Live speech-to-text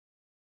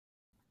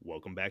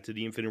Welcome back to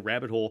the Infinite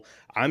Rabbit Hole.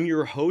 I'm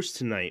your host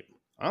tonight.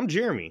 I'm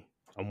Jeremy.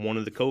 I'm one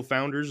of the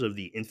co-founders of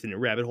the Infinite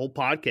Rabbit Hole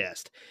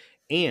podcast.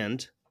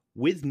 And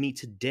with me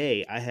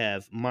today, I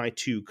have my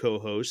two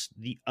co-hosts,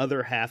 the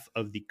other half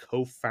of the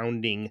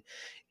co-founding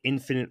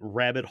Infinite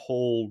Rabbit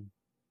Hole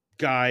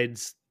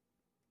guides,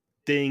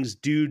 things,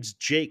 dudes.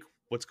 Jake,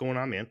 what's going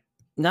on, man?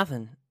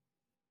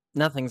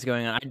 Nothing's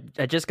going on.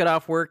 I just got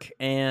off work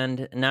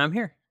and now I'm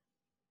here.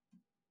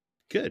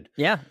 Good.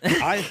 Yeah.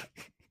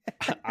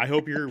 I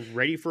hope you're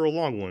ready for a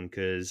long one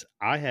because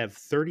I have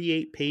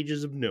 38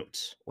 pages of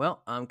notes.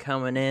 Well, I'm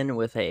coming in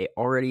with a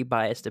already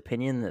biased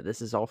opinion that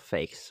this is all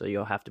fake, so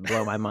you'll have to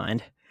blow my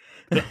mind.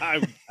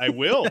 I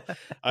will.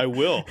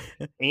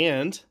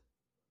 And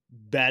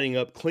batting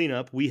up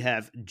cleanup, we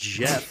have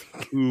Jeff,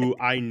 who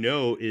I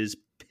know is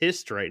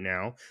pissed right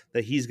now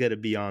that he's got to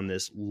be on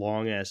this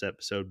long ass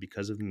episode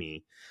because of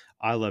me.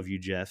 I love you,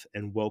 Jeff,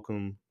 and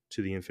welcome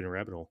to the Infinite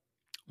Rabbit Hole.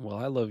 Well,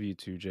 I love you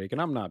too, Jake,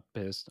 and I'm not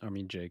pissed. I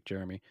mean,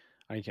 Jeremy.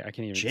 I can't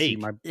even Jake. see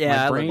my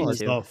I brain.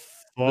 love you too.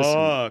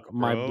 Fuck, listen,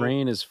 my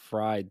brain is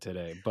fried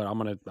today, but I'm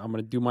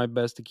gonna do my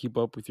best to keep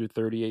up with your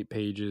 38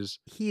 pages.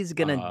 He's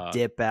gonna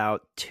dip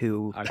out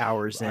 2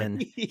 hours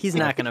in. He's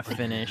not gonna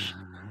finish.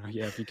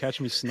 Yeah, if you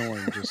catch me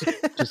snoring,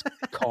 just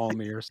call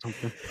me or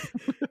something.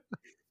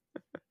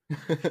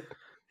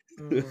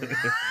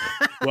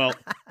 Well,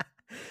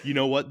 you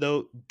know what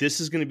though? This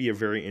is going to be a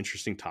very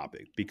interesting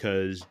topic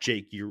because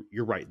Jake,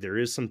 you're right. There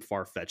is some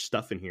far-fetched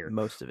stuff in here.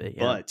 Most of it,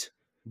 yeah.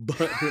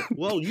 But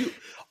well,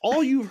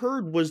 all you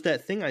heard was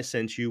that thing I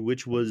sent you,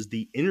 which was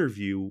the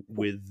interview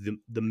with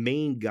the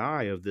main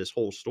guy of this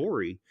whole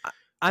story.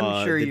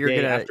 I'm sure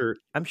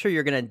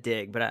you're gonna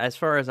dig, but as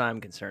far as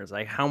I'm concerned, it's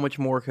like how much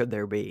more could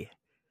there be?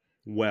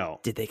 Well,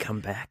 did they come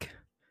back?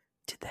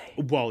 Did they?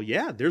 Well,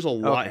 yeah, there's a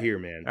lot here,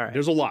 man. All right.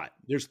 There's a lot.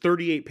 There's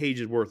 38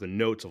 pages worth of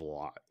notes of a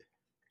lot.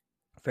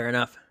 Fair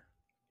enough.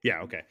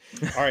 Yeah, okay.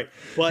 All right.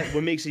 But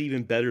what makes it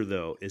even better,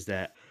 though, is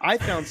that I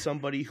found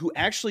somebody who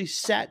actually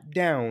sat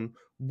down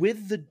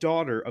with the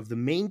daughter of the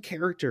main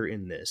character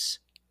in this.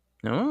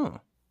 Oh.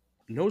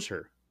 Knows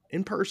her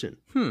in person.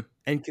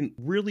 And can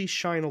really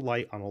shine a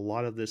light on a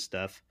lot of this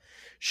stuff.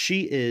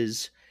 She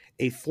is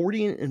a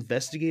Fortean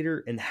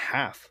investigator and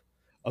half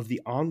of the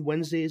On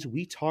Wednesdays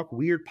We Talk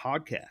Weird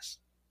podcast.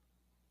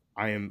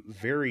 I am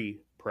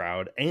very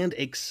proud and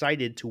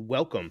excited to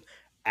welcome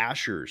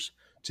Ashers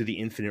to the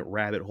Infinite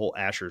Rabbit Hole.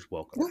 Ashers,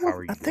 welcome. How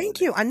are you?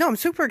 Thank you. I know I'm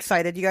super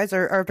excited. You guys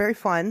are very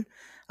fun.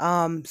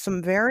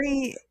 Some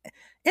very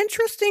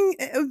interesting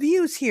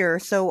views here.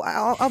 So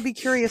I'll be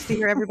curious to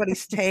hear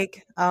everybody's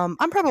take. I'm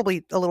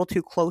probably a little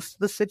too close to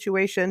the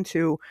situation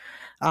to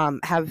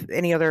have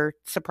any other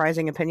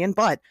surprising opinion,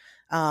 but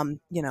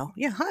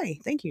hi,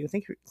 thank you.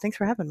 Thanks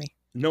for having me.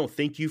 No,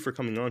 thank you for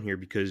coming on here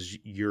because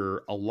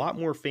you're a lot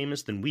more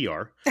famous than we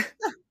are.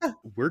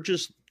 We're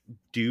just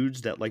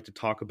dudes that like to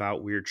talk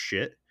about weird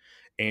shit.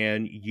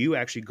 And you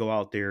actually go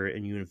out there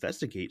and you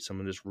investigate some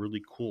of this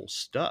really cool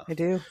stuff. I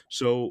do.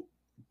 So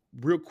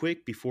real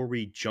quick, before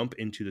we jump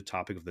into the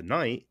topic of the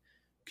night,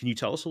 can you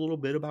tell us a little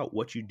bit about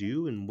what you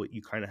do and what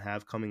you kind of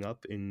have coming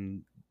up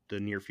in the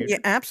near future? Yeah,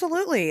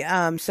 absolutely.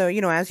 So,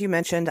 as you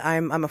mentioned,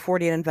 I'm a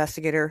Fortean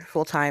investigator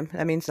full time.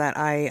 That means that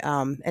I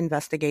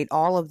investigate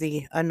all of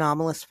the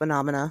anomalous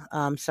phenomena.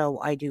 So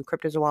I do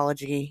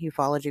cryptozoology,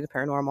 ufology, the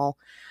paranormal,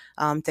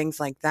 things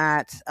like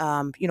that.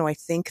 I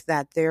think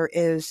that there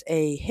is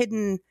a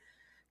hidden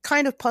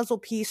kind of puzzle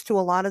piece to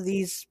a lot of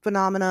these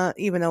phenomena,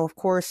 even though, of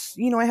course,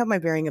 I have my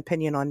varying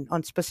opinion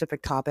on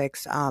specific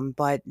topics.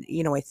 But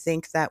I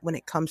think that when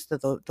it comes to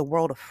the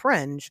world of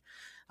fringe,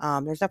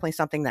 there's definitely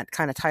something that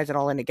kind of ties it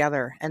all in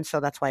together. And so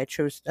that's why I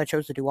chose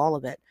to do all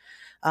of it.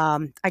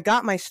 I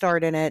got my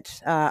start in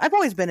it. I've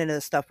always been into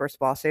this stuff, first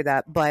of all, I'll say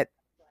that, but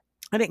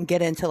I didn't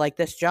get into like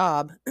this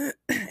job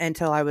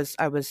until I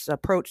was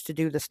approached to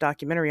do this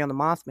documentary on the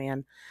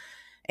Mothman.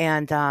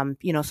 And,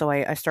 so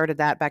I started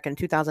that back in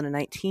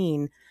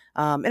 2019,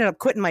 ended up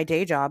quitting my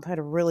day job. I had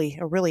a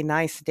really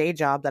nice day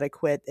job that I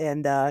quit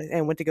and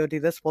went to go do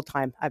this full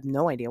time. I have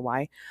no idea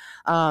why.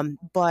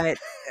 But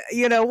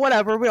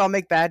whatever, we all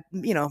make bad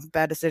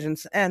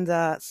decisions.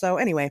 And, so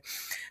anyway,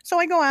 so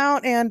I go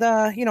out and,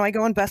 I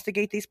go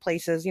investigate these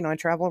places, I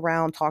travel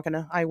around talking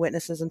to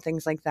eyewitnesses and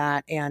things like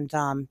that. And,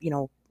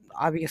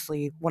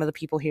 obviously one of the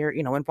people here,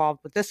 involved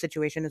with this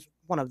situation is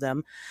one of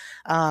them.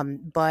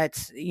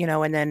 But,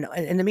 and then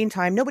in the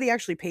meantime, nobody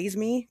actually pays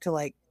me to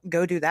like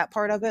go do that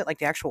part of it, like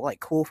the actual like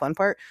cool fun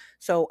part.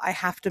 So I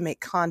have to make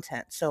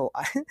content. So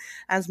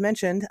as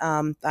mentioned,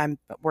 I'm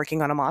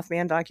working on a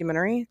Mothman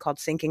documentary called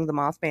Sinking the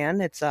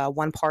Mothman. It's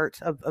one part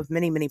of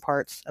many, many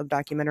parts of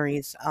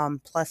documentaries,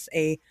 plus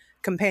a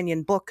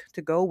companion book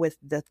to go with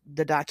the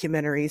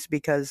documentaries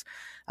because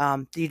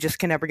you just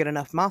can never get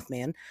enough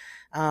Mothman.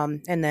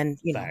 And then,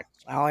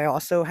 I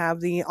also have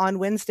the On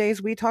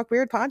Wednesdays We Talk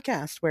Weird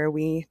podcast where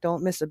we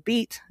don't miss a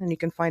beat, and you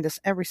can find us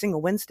every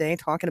single Wednesday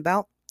talking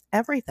about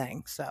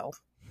everything. So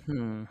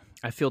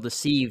I feel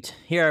deceived.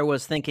 Here I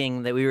was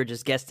thinking that we were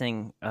just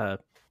guesting a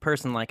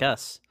person like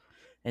us.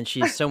 and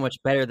she's so much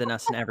better than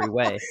us in every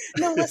way.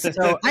 No, listen.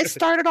 So I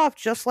started off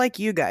just like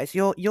you guys.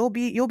 You'll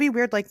be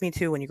weird like me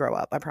too when you grow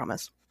up. I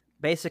promise.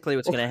 Basically,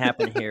 what's going to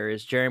happen here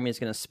is Jeremy's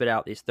going to spit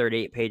out these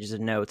 38 pages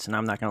of notes, and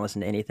I'm not going to listen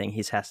to anything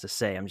he has to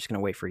say. I'm just going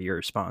to wait for your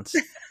response.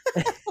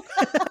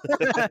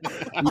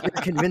 You're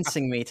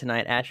convincing me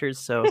tonight, Ashers,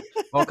 so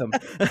welcome.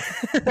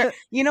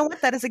 You know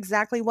what? That is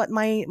exactly what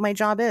my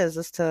job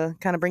is to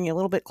kind of bring you a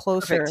little bit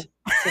closer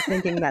to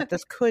thinking that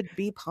this could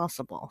be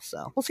possible.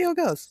 So we'll see how it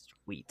goes.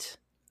 Sweet.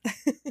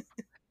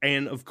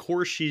 And of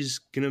course, she's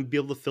going to be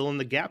able to fill in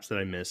the gaps that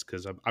I missed,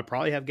 because I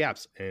probably have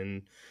gaps,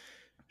 and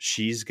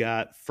she's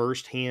got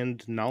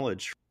firsthand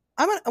knowledge.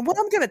 What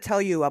I'm going to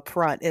tell you up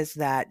front is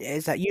that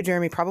you,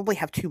 Jeremy, probably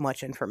have too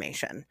much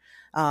information.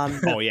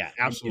 Oh yeah,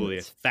 absolutely.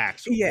 It's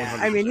facts. Yeah. 100%.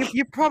 I mean,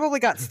 you probably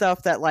got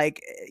stuff that,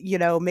 like, you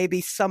know,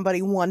 maybe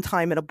somebody one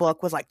time in a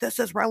book was like, this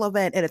is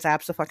relevant, and it's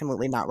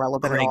absolutely not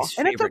relevant Greg's at all.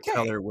 And favorite it's okay.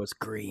 color was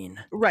green.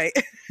 Right.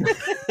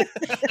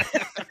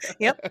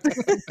 Yep.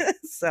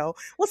 So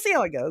we'll see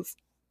how it goes.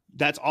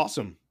 That's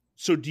awesome.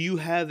 So do you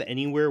have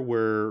anywhere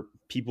where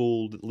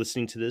people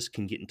listening to this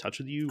can get in touch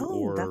with you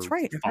or that's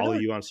right. follow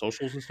you on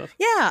socials and stuff?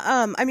 Yeah.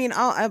 I mean,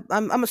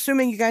 I'm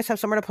assuming you guys have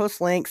somewhere to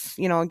post links.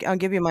 You know, I'll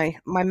give you my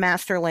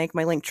master link,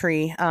 my link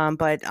tree.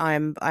 But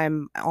I'm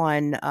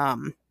on,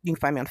 you can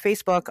find me on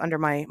Facebook under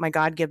my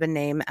God-given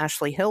name,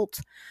 Ashley Hilt.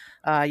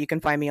 You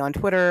can find me on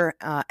Twitter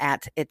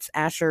at It's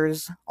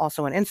Ashers,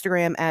 also on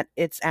Instagram at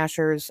It's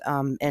Ashers.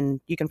 And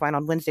you can find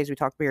on Wednesdays We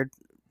Talk Weird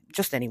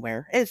just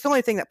anywhere. It's the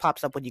only thing that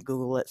pops up when you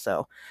Google it.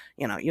 So,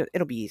 you know,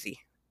 it'll be easy.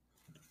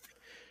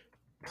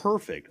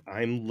 Perfect.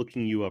 I'm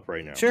looking you up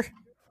right now. Sure.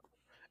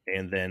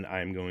 And then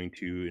I'm going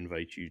to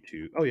invite you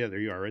to... Oh, yeah, there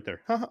you are right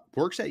there.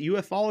 Works at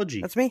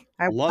UFology. That's me.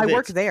 I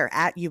work there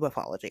at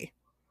UFology.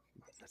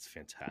 That's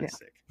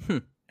fantastic. Yeah.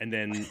 And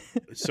then,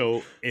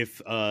 so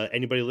if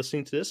anybody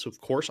listening to this,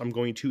 of course, I'm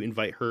going to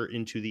invite her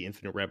into the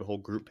Infinite Rabbit Hole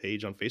group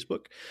page on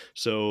Facebook.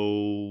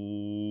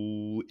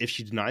 So if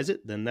she denies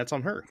it, then that's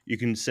on her. You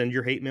can send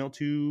your hate mail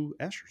to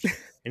Ashers.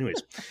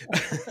 Anyways.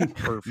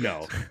 Perfect.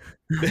 No.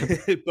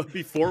 But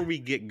before we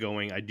get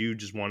going, I do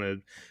just want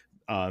to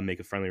make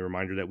a friendly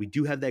reminder that we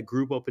do have that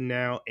group open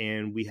now,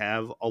 and we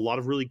have a lot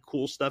of really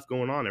cool stuff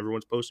going on.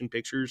 Everyone's posting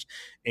pictures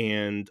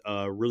and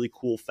really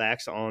cool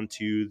facts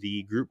onto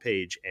the group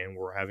page, and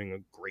we're having a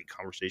great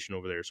conversation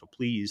over there. So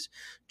please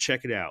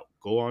check it out.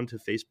 Go on to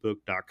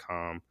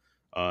facebook.com.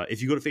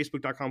 If you go to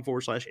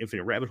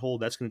facebook.com/Infinite Rabbit Hole,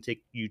 that's going to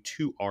take you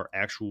to our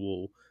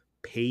actual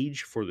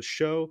page for the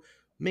show.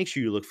 Make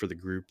sure you look for the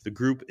group. The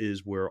group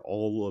is where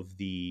all of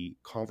the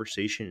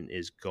conversation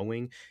is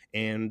going.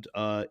 And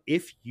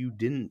if you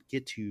didn't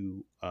get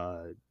to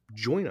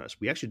join us,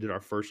 we actually did our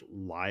first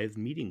live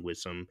meeting with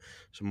some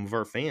of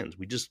our fans.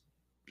 We just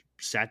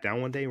sat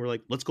down one day and we're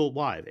like, let's go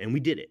live. And we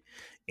did it.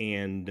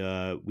 And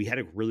we had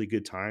a really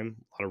good time,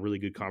 a lot of really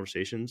good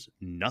conversations,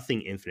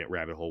 nothing Infinite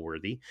Rabbit Hole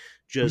worthy,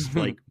 just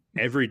like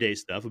everyday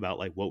stuff about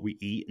like what we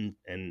eat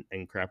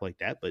and crap like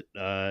that. But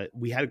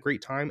we had a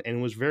great time, and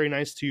it was very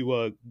nice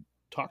to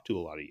talk to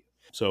a lot of you.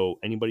 So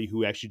anybody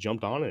who actually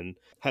jumped on and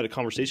had a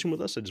conversation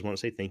with us, I just want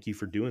to say thank you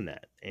for doing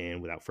that.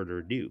 And without further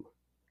ado,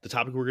 the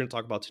topic we're going to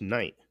talk about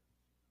tonight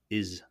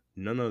is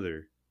none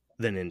other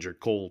than Indrid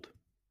Cold.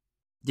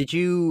 Did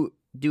you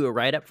do a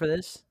write-up for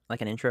this, like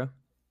an intro?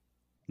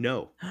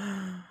 No.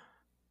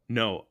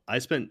 No, I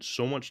spent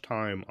so much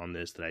time on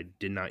this that I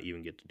did not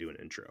even get to do an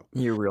intro.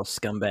 You're a real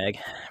scumbag,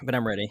 but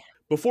I'm ready.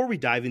 Before we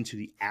dive into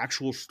the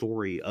actual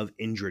story of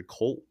Indrid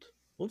Cold,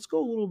 let's go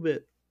a little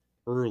bit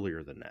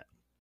earlier than that.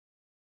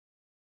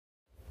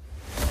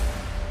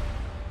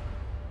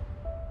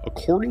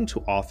 According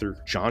to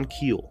author John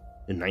Keel,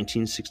 in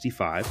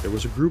 1965, there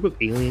was a group of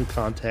alien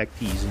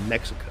contactees in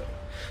Mexico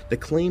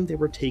that claimed they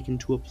were taken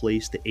to a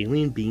place the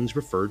alien beings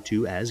referred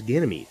to as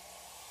Ganymede.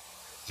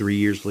 3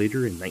 years later,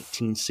 in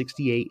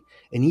 1968,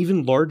 an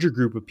even larger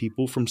group of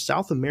people from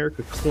South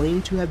America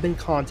claimed to have been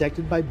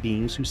contacted by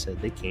beings who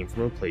said they came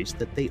from a place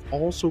that they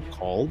also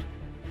called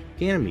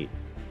Ganymede.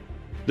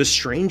 The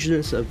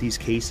strangeness of these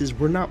cases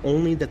were not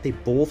only that they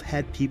both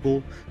had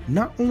people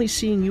not only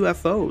seeing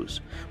UFOs,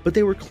 but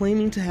they were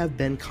claiming to have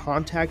been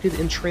contacted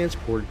and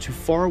transported to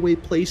faraway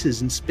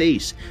places in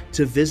space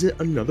to visit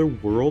another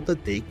world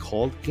that they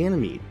called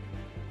Ganymede.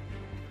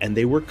 And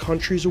they were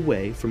countries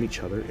away from each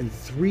other and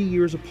 3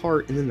 years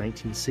apart in the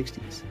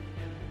 1960s.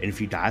 And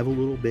if you dive a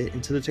little bit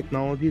into the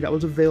technology that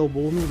was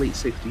available in the late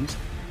 60s,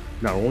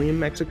 not only in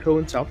Mexico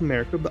and South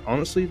America, but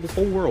honestly the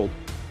whole world,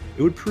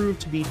 it would prove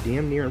to be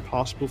damn near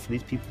impossible for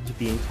these people to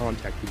be in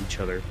contact with each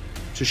other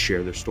to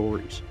share their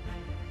stories.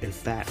 In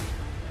fact,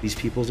 these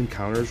people's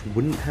encounters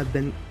wouldn't have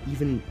been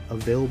even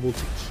available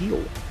to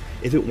Keel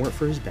if it weren't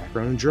for his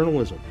background in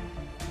journalism.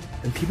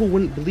 And people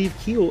wouldn't believe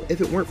Keel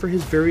if it weren't for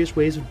his various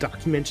ways of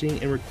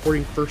documenting and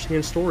recording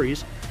first-hand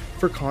stories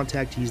for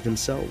contactees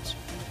themselves.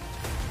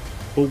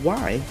 But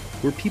why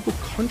were people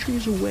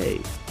countries away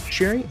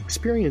sharing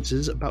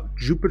experiences about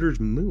Jupiter's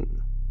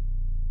moon?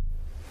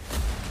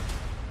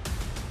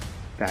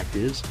 Fact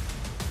is,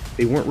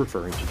 they weren't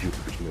referring to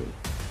Jupiter's moon.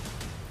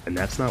 And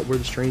that's not where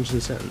the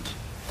strangeness ends.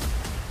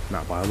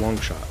 not by a long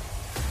shot.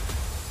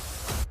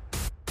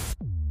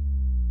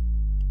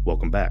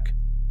 Welcome back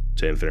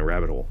to Infinite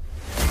Rabbit Hole.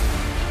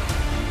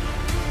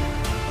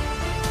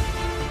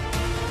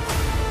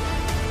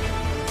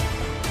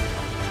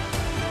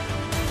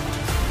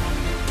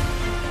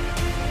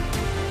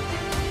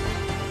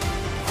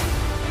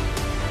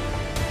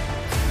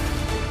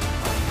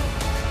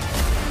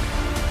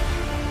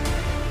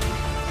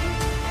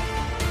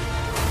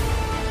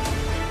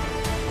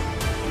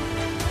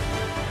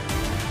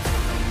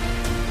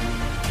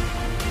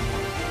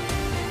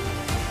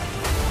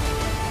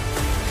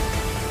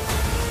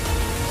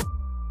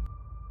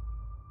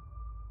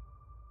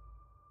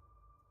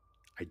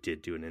 I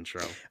did do an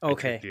intro.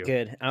 Okay,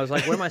 good. I was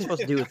like, what am I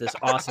supposed to do with this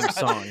awesome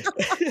song?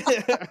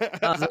 I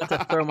was about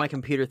to throw my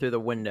computer through the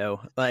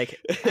window. Like,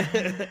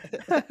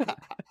 I've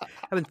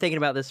been thinking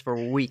about this for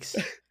weeks.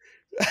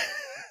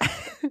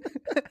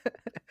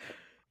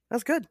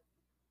 That's good.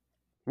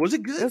 Was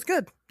it good? That was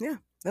good. Yeah,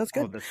 that was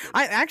good. Oh,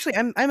 that's good.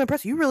 I'm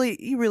impressed. You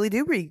really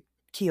do read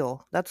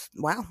Keel. That's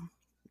wow.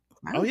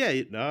 Oh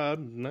yeah, no,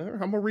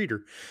 I'm a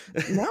reader.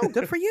 No,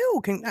 good for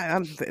you.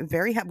 I'm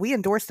very happy. We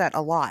endorse that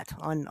a lot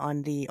on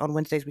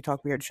Wednesdays We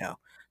Talk Weird show.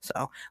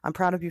 So I'm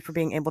proud of you for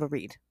being able to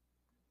read.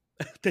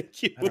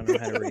 Thank you. I don't know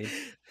how to read.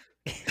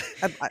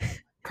 I'm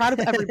proud of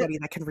everybody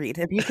that can read.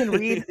 If you can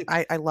read,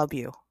 I love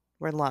you.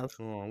 We're in love.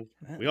 Oh,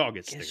 we all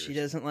get Guess stickers. she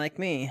doesn't like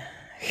me.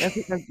 If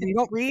you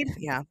don't read,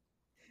 yeah.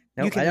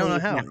 Nope, I don't know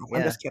how. now.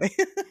 I'm just kidding.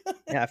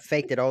 Yeah, I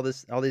faked it all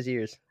these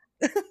years.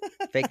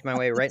 Faked my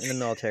way right in the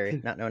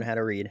military, not knowing how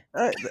to read.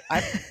 Hey,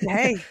 I've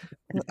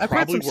heard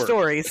Probably some worked.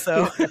 stories,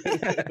 so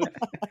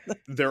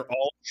They're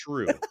all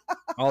true.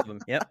 All of them.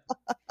 Yep.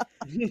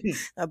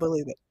 I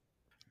believe it.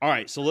 All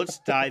right, so let's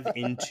dive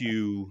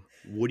into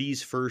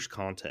Woody's first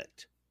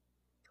contact.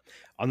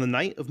 On the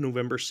night of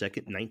November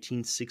 2nd,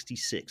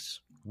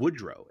 1966,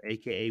 Woodrow,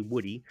 a.k.a.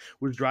 Woody,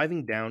 was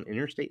driving down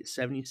Interstate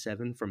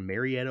 77 from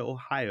Marietta,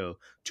 Ohio,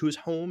 to his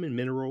home in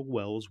Mineral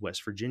Wells,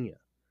 West Virginia.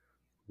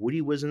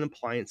 Woody was an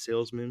appliance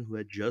salesman who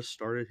had just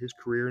started his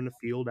career in the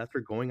field after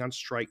going on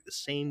strike the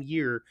same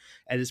year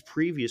at his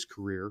previous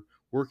career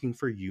working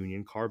for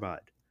Union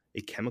Carbide,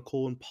 a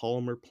chemical and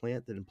polymer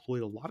plant that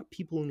employed a lot of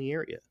people in the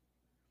area.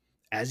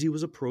 As he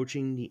was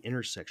approaching the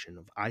intersection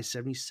of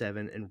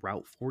I-77 and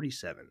Route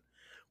 47,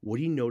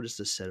 Woody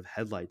noticed a set of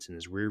headlights in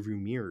his rearview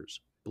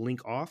mirrors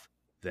blink off,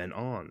 then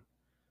on.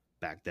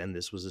 Back then,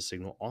 this was a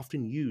signal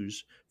often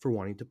used for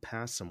wanting to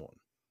pass someone.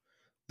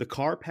 The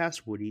car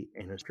passed Woody,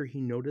 and after he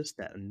noticed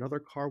that another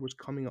car was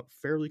coming up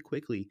fairly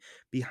quickly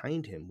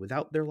behind him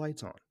without their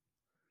lights on.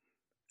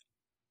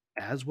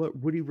 As what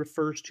Woody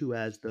refers to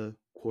as the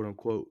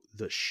quote-unquote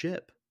the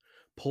ship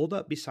pulled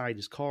up beside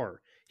his car,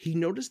 he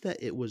noticed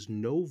that it was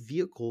no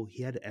vehicle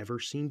he had ever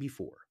seen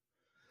before.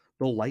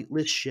 The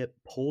lightless ship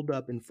pulled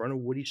up in front of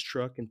Woody's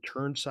truck and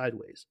turned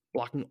sideways,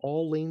 blocking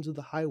all lanes of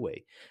the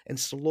highway, and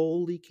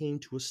slowly came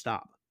to a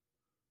stop.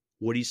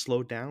 Woody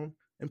slowed down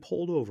and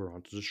pulled over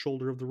onto the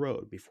shoulder of the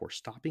road before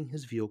stopping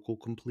his vehicle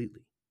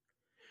completely.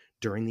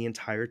 During the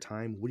entire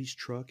time, Woody's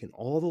truck and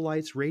all the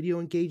lights, radio,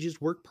 and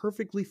gauges worked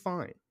perfectly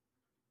fine.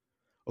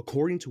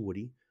 According to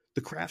Woody,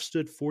 the craft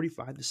stood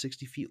 45 to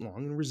 60 feet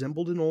long and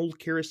resembled an old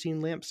kerosene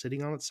lamp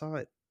sitting on its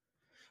side.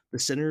 The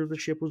center of the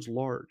ship was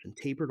large and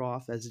tapered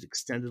off as it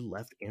extended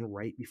left and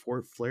right before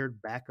it flared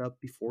back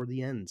up before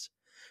the ends.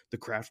 The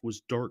craft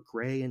was dark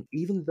gray, and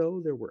even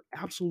though there were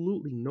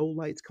absolutely no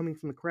lights coming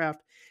from the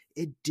craft,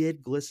 it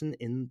did glisten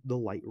in the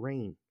light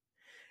rain.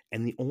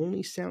 And the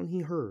only sound he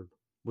heard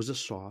was a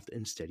soft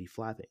and steady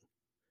flapping.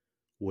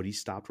 Woody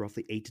stopped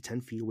roughly 8 to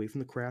 10 feet away from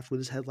the craft with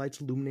his headlights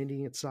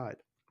illuminating its side.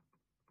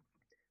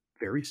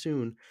 Very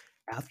soon,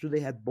 after they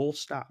had both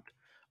stopped,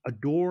 a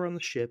door on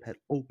the ship had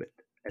opened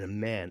and a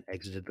man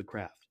exited the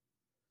craft.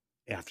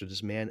 After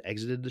this man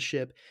exited the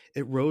ship,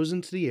 it rose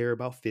into the air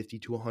about 50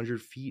 to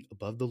 100 feet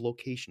above the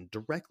location,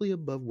 directly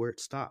above where it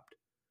stopped.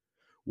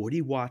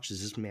 Woody watched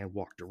as this man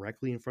walked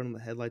directly in front of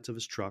the headlights of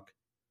his truck.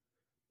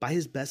 By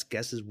his best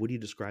guesses, Woody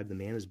described the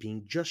man as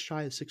being just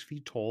shy of 6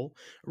 feet tall,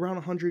 around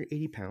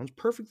 180 pounds,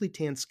 perfectly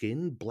tanned skin,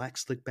 and black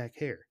slick-back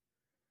hair.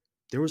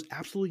 There was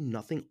absolutely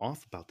nothing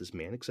off about this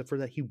man except for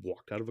that he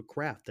walked out of a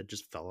craft that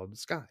just fell out of the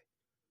sky.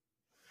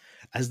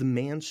 As the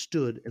man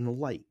stood in the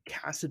light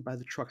casted by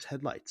the truck's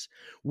headlights,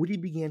 Woody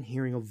began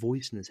hearing a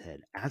voice in his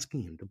head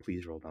asking him to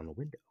please roll down the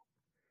window.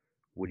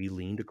 Woody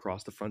leaned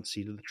across the front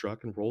seat of the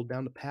truck and rolled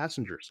down the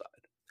passenger side.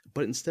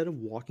 But instead of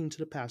walking to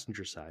the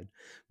passenger side,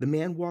 the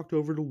man walked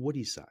over to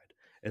Woody's side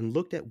and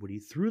looked at Woody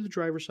through the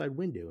driver's side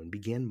window and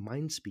began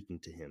mind-speaking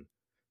to him,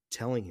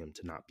 telling him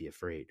to not be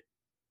afraid.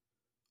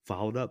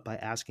 Followed up by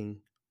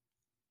asking,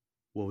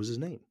 what was his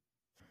name?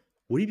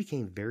 Woody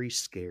became very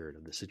scared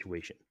of the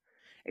situation,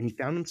 and he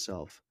found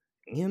himself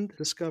and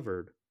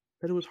discovered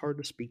that it was hard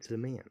to speak to the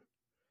man.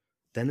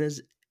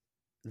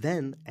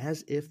 Then,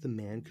 as if the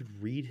man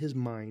could read his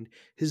mind,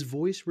 his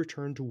voice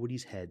returned to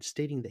Woody's head,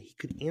 stating that he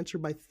could answer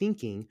by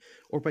thinking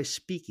or by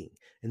speaking,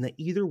 and that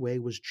either way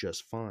was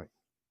just fine.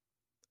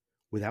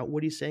 Without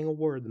Woody saying a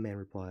word, the man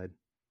replied,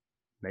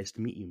 "Nice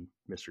to meet you,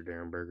 Mr.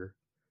 Derenberger.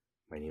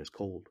 My name is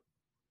Cold."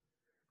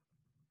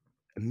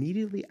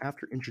 Immediately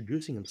after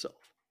introducing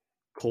himself,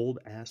 Cold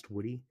asked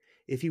Woody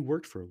if he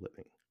worked for a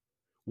living.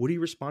 Woody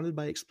responded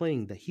by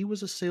explaining that he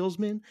was a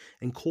salesman,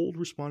 and Cold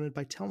responded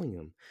by telling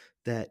him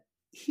that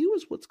he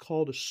was what's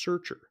called a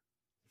searcher,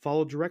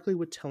 followed directly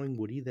with telling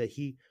Woody that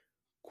he,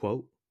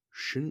 quote,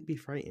 shouldn't be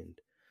frightened,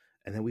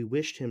 and that we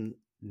wished him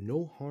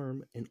no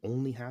harm and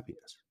only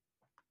happiness.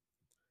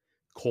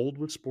 Cold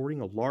was sporting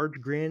a large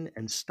grin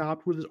and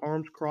stopped with his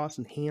arms crossed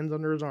and hands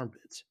under his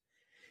armpits.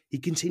 He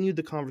continued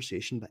the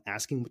conversation by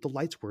asking what the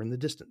lights were in the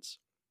distance.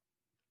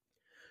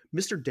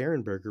 Mr.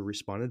 Derenberger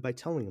responded by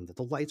telling him that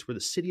the lights were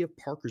the city of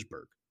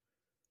Parkersburg.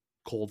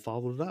 Cold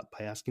followed it up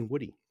by asking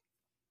Woody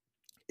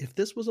if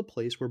this was a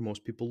place where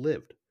most people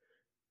lived.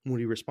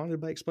 Woody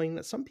responded by explaining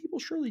that some people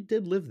surely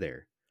did live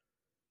there,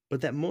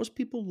 but that most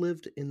people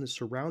lived in the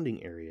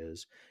surrounding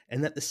areas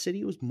and that the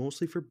city was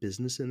mostly for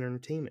business and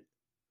entertainment.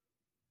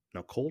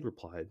 Now, Cold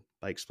replied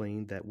by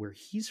explaining that where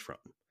he's from,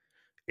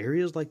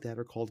 areas like that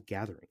are called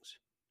gatherings.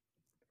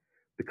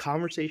 The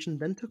conversation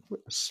then took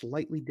a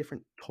slightly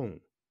different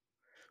tone.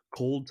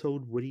 Cold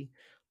told Woody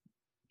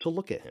to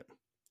look at him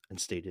and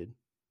stated,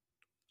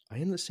 I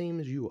am the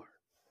same as you are.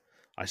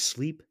 I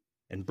sleep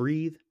and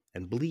breathe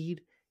and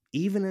bleed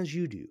even as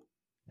you do.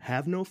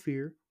 Have no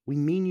fear. We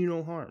mean you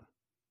no harm.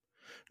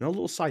 Now, a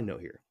little side note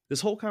here.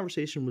 This whole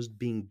conversation was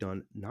being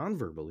done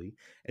non-verbally,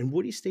 and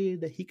Woody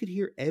stated that he could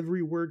hear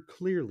every word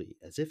clearly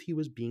as if he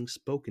was being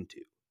spoken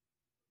to.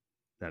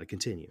 Now to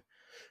continue.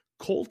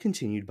 Cold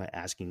continued by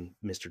asking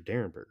Mr.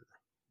 Derenberger,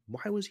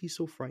 why was he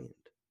so frightened?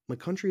 My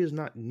country is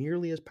not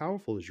nearly as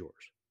powerful as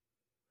yours.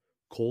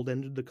 Cold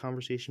ended the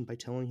conversation by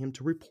telling him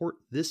to report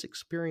this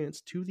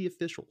experience to the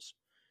officials,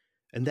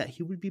 and that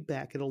he would be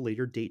back at a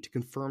later date to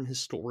confirm his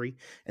story,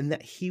 and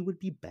that he would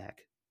be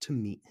back to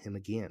meet him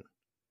again.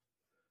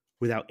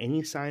 Without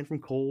any sign from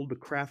Cold, the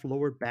craft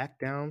lowered back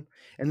down,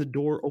 and the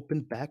door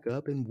opened back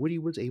up, and Woody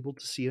was able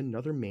to see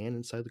another man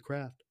inside the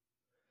craft.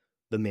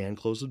 The man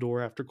closed the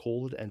door after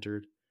Cold had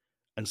entered,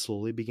 and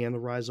slowly began to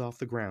rise off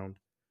the ground,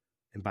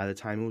 and by the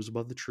time it was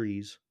above the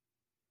trees,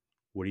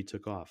 Woody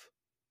took off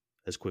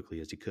as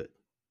quickly as he could.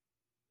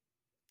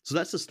 So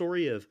that's the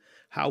story of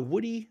how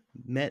Woody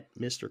met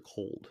Mr.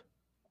 Cold.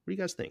 What do you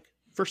guys think?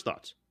 First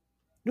thoughts.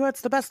 No,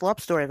 it's the best love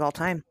story of all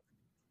time.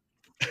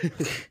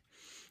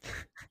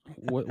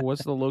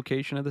 What's the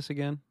location of this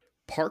again?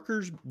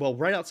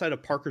 Right outside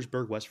of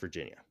Parkersburg, West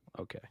Virginia.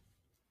 Okay.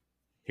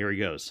 Here he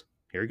goes.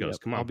 Yep,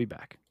 come on. I'll be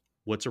back.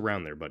 What's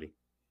around there, buddy?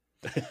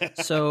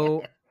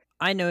 So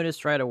I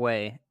noticed right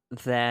away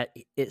that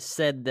it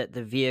said that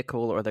the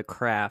vehicle or the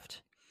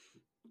craft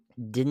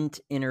didn't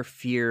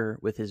interfere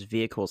with his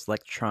vehicle's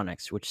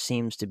electronics, which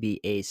seems to be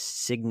a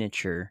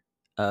signature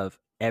of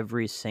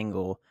every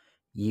single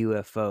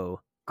UFO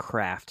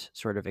craft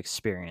sort of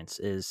experience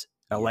is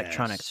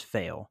electronics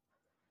fail.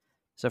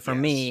 So for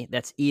me,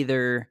 that's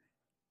either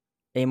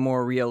a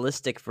more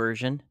realistic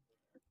version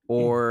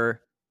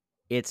or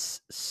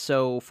it's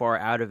so far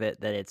out of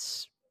it that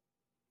it's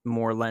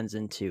more lends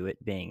into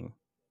it being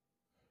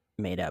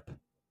made up.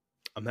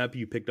 I'm happy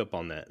you picked up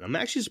on that. And I'm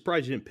actually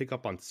surprised you didn't pick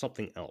up on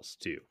something else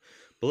too.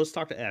 But let's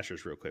talk to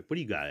Ashers real quick. What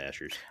do you got,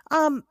 Ashers?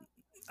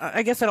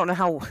 I guess I don't know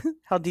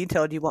how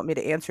detailed you want me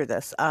to answer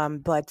this.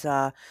 But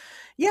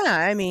yeah,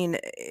 I mean,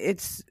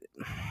 it's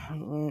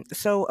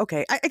so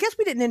okay. I guess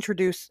we didn't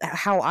introduce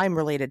how I'm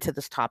related to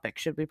this topic.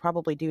 Should we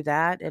probably do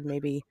that and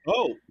maybe?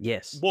 Oh,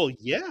 yes. Well,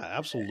 yeah,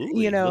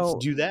 absolutely. Let's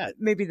do that.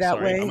 Maybe that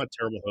Sorry, way. I'm a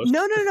terrible host.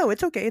 No,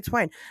 it's okay. It's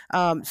fine.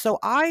 So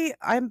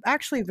I'm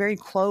actually very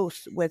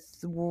close with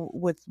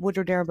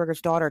Woodrow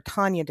Derenberger's daughter,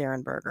 Tanya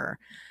Derenberger.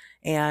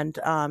 And,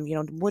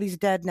 Woody's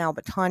dead now,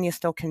 but Tanya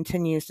still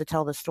continues to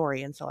tell the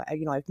story. And so,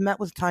 I've met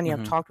with Tanya,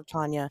 I've talked with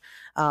Tanya,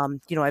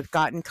 I've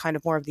gotten kind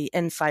of more of the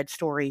inside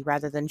story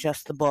rather than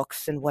just the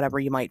books and whatever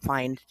you might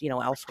find,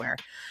 elsewhere.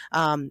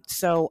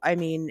 So, I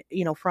mean,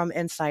 from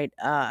Insight,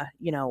 I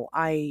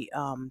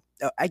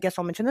guess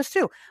I'll mention this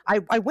too.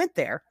 I went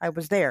there. I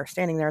was there,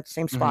 standing there at the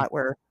same spot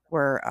where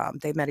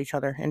they met each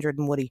other, Indrid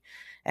and Woody.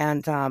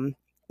 And,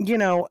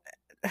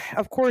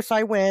 of course,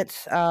 I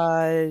went,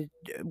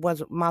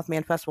 was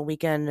Mothman Festival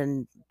weekend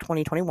in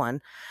 2021.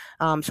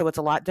 So it's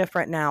a lot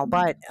different now.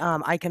 But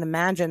I can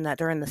imagine that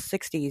during the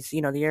 60s,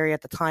 the area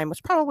at the time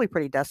was probably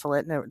pretty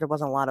desolate. And there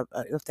wasn't a lot of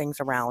things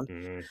around.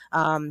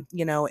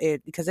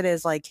 Because it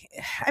is like,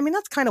 I mean,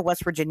 that's kind of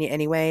West Virginia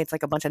anyway. It's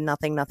like a bunch of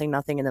nothing,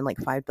 and then like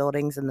 5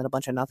 buildings and then a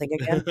bunch of nothing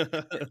again.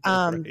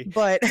 Right.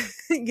 But,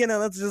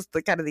 that's just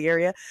the kind of the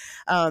area.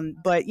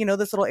 But,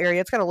 this little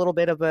area, it's got a little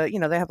bit of a,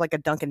 they have like a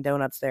Dunkin'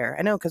 Donuts there.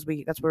 I know because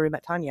that's where we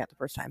met Tanya at the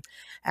first time.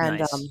 And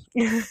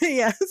nice.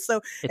 yeah, so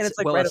it's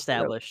like well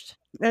established.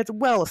 It's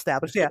well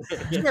established, yeah.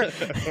 Sure.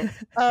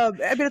 I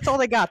mean, it's all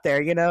they got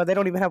there. They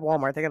don't even have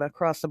Walmart. They got to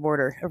cross the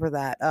border for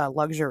that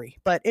luxury.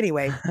 But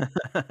anyway,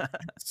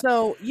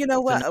 so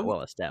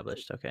well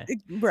established. Okay,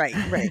 right.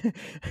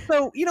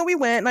 So we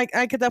went, and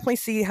I could definitely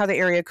see how the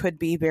area could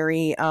be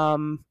very.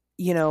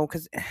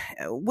 Because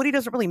Woody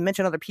doesn't really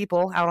mention other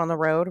people out on the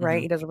road,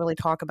 right? He doesn't really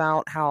talk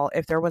about how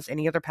if there was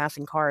any other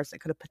passing cars that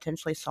could have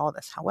potentially saw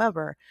this.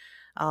 However,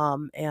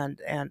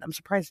 And I'm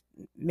surprised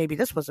maybe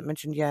this wasn't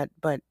mentioned yet,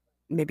 but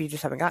maybe you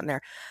just haven't gotten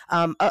there.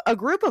 A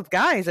group of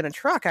guys in a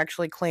truck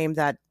actually claimed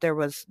that there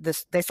was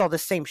this, they saw the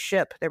same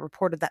ship. They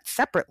reported that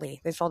separately.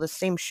 They saw the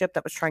same ship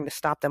that was trying to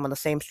stop them on the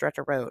same stretch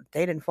of road.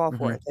 They didn't fall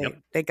for it.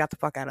 They got the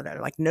fuck out of there.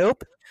 They're like,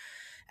 nope.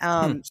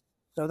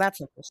 So that's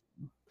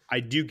interesting. I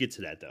do get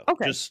to that though.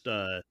 Okay.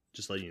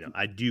 Just let you know,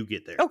 I do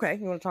get there. Okay.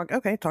 You want to talk?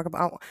 Okay. Talk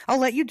about, I'll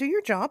let you do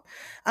your job.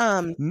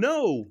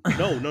 No.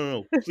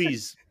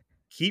 Please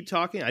keep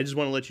talking. I just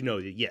want to let you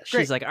know that yes.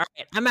 She's like, all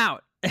right, I'm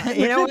out.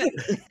 You know what?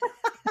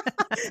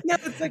 No,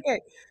 it's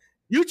okay.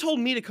 You told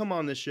me to come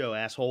on this show,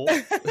 asshole.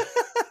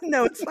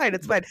 No, it's fine.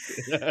 It's fine.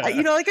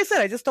 Like I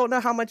said, I just don't know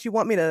how much you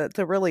want me to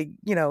really,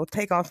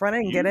 take off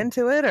running and get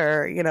into it,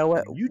 or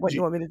what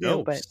you want me to do.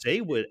 No, but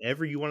say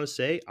whatever you want to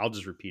say. I'll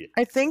just repeat it.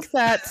 I think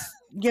that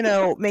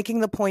making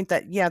the point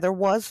that there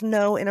was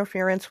no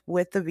interference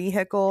with the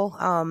vehicle.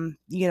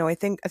 I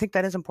think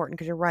that is important,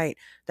 because you're right.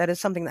 That is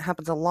something that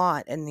happens a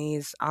lot in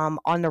these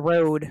on the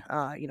road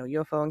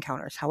UFO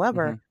encounters.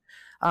 However,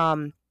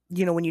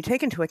 when you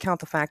take into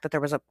account the fact that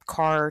there was a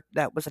car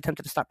that was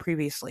attempted to stop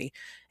previously,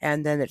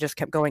 and then it just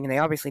kept going, and they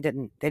obviously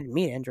didn't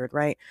meet injured,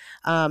 right?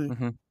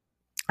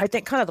 I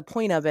think kind of the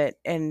point of it,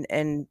 and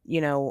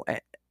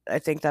I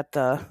think that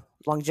the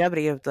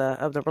longevity of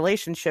the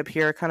relationship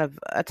here kind of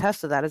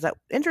attests to that, is that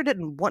Indra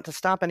didn't want to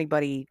stop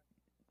anybody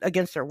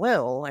against their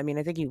will. I mean,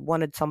 I think he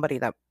wanted somebody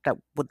that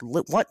would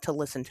want to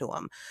listen to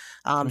him.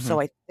 So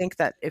I think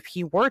that if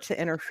he were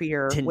to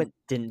interfere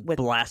didn't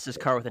blast his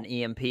car with an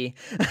EMP,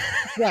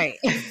 right?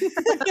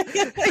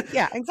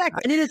 Yeah,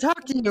 exactly. I need to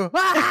talk to you.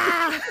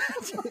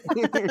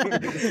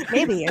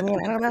 Maybe. I mean,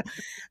 I don't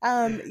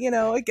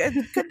know.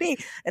 It could be.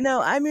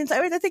 No, I mean,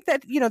 I think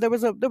that there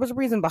was a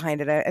reason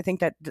behind it. I think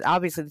that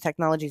obviously the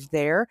technology's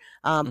there,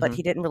 but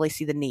he didn't really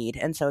see the need,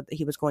 and so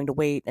he was going to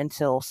wait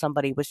until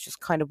somebody was just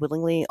kind of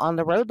willingly on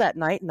the road that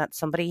night, and that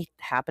somebody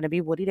happened to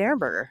be Woody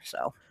Derenberger.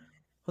 So,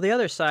 well, the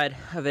other side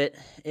of it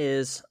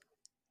is,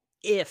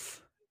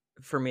 if,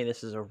 for me,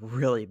 this is a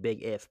really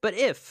big if, but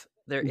if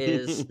there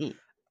is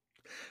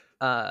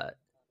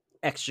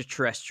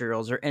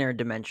extraterrestrials or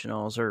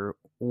interdimensionals or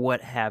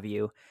what have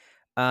you,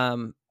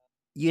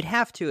 you'd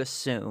have to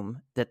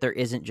assume that there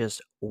isn't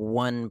just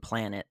one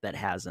planet that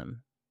has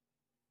them.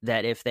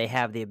 That if they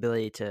have the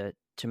ability to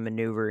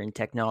maneuver in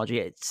technology,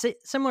 it's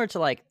similar to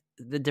like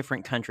the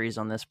different countries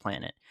on this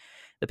planet.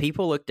 The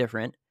people look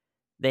different.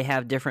 They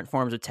have different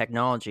forms of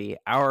technology.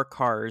 Our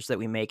cars that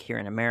we make here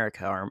in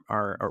America,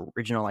 our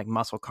original like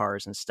muscle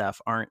cars and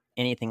stuff, aren't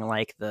anything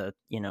like the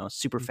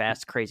super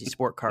fast, crazy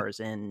sport cars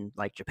in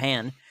like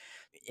Japan.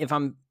 If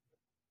I'm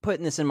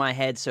putting this in my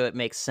head so it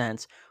makes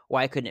sense,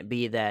 why couldn't it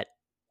be that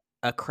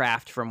a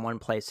craft from one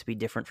place would be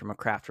different from a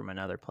craft from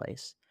another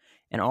place?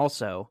 And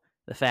also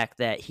the fact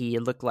that he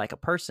looked like a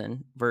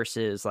person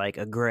versus like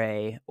a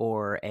gray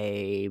or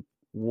a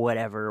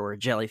whatever or a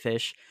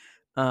jellyfish.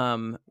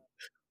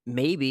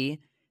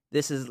 Maybe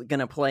this is going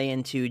to play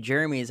into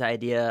Jeremy's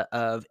idea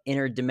of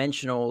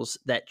interdimensionals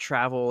that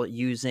travel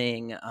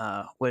using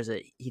what is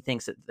it? He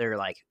thinks that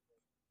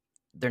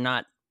they're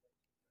not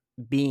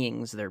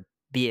beings, they're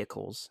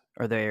vehicles,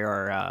 or they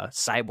are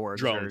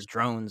cyborgs or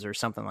drones or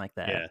something like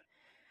that. Yeah.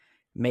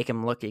 Make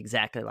him look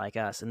exactly like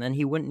us, and then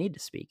he wouldn't need to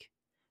speak.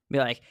 Be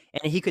like,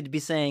 and he could be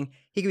saying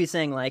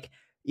like,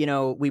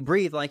 we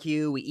breathe like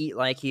you, we eat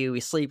like you, we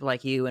sleep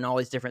like you, and all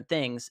these different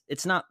things.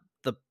 It's not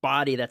the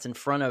body that's in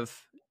front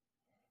of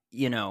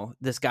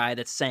this guy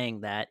that's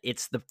saying that.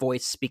 It's the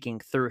voice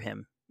speaking through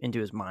him into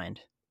his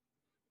mind.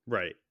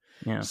 Right.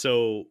 Yeah.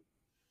 So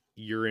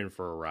you're in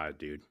for a ride,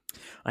 dude.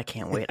 I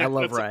can't wait. I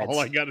love rides. All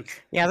I got.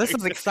 Yeah, this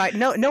is exciting.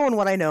 Knowing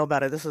what I know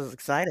about it, this is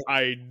exciting.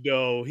 I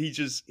know. He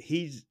just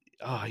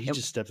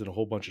stepped in a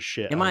whole bunch of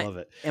shit. I love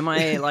it. Am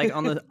I like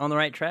on the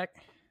right track?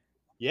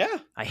 Yeah.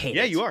 I hate it.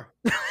 Yeah, you are.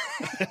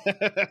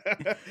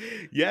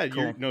 Yeah,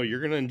 Cool.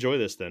 you're gonna enjoy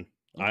this then.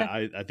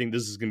 Okay. I think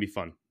this is gonna be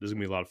fun. This is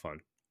gonna be a lot of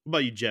fun. What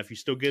about you, Jeff? You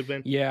still good,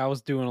 man? Yeah, I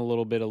was doing a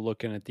little bit of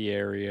looking at the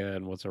area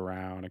and what's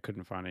around. I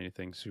couldn't find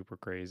anything super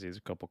crazy. There's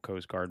a couple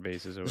Coast Guard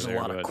bases over there. There's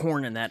a lot of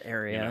corn in that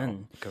area.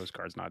 And Coast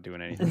Guard's not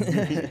doing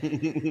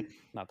anything.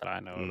 Not that I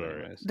know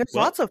of. There's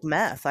lots of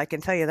meth, I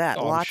can tell you that.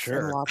 Oh, lots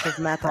and lots of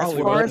meth. Probably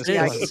as far what as the it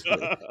eye is. can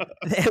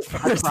see. As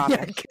far as the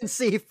eye can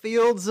see,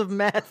 fields of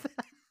meth.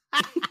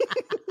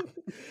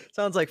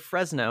 Sounds like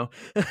Fresno.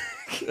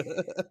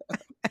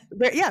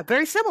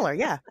 Very similar.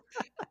 Yeah.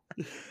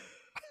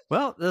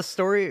 Well, the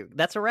story,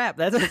 that's a wrap.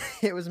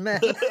 It was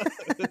meth.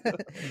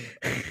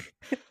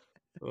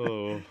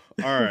 Oh,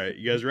 all right.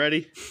 You guys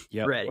ready?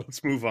 Yeah. Ready.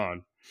 Let's move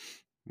on.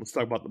 Let's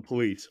talk about the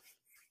police.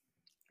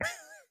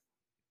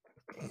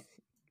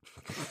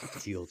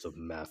 Fields of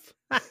meth.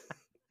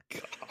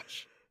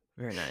 Gosh.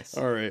 Very nice.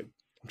 All right.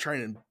 I'm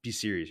trying to be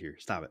serious here.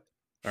 Stop it.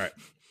 All right.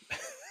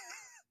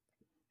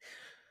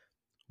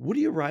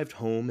 Woody arrived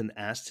home and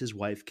asked his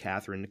wife,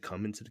 Catherine, to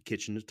come into the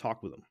kitchen to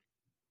talk with him.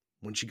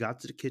 When she got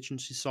to the kitchen,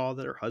 she saw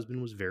that her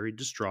husband was very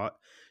distraught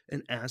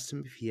and asked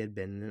him if he had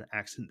been in an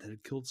accident that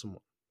had killed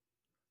someone.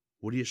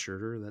 Woody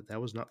assured her that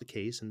that was not the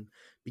case and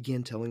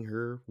began telling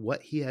her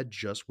what he had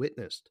just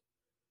witnessed.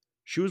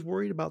 She was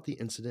worried about the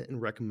incident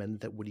and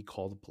recommended that Woody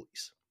call the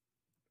police.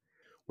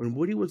 When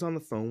Woody was on the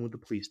phone with the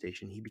police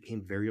station, he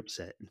became very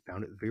upset and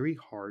found it very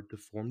hard to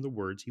form the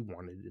words he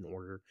wanted in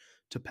order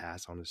to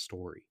pass on his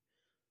story.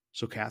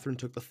 So Catherine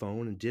took the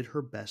phone and did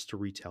her best to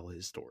retell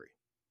his story.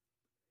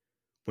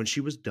 When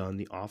she was done,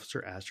 the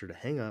officer asked her to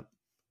hang up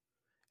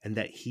and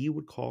that he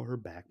would call her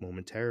back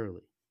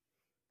momentarily.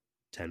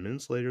 10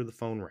 minutes later, the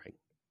phone rang.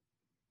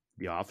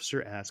 The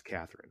officer asked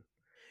Catherine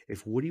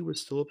if Woody was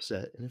still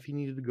upset and if he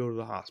needed to go to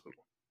the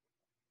hospital.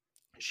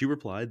 She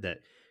replied that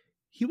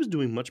he was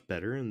doing much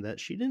better and that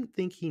she didn't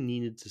think he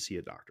needed to see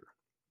a doctor.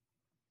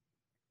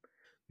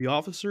 The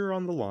officer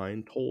on the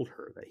line told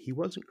her that he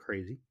wasn't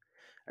crazy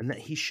and that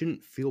he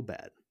shouldn't feel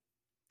bad.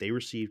 They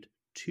received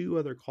 2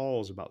 other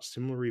calls about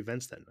similar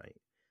events that night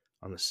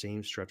on the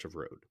same stretch of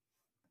road.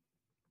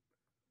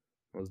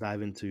 Let's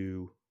dive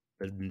into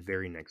the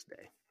very next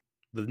day.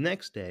 The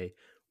next day,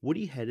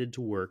 Woody headed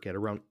to work at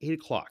around 8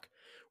 o'clock,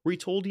 where he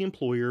told the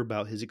employer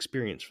about his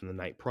experience from the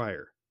night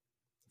prior.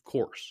 Of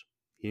course,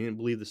 he didn't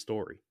believe the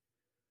story.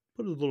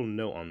 Put a little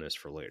note on this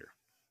for later.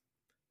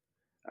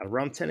 At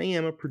around 10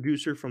 a.m., a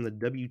producer from the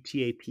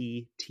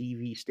WTAP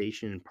TV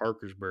station in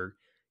Parkersburg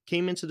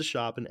came into the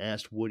shop and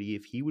asked Woody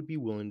if he would be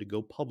willing to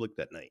go public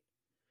that night.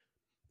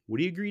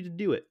 Woody agreed to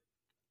do it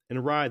and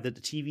arrived at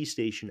the TV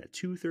station at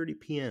 2:30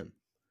 p.m.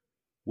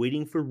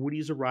 Waiting for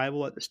Woody's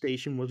arrival at the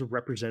station was a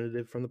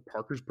representative from the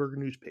Parkersburg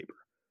newspaper,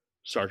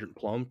 Sergeant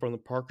Plum from the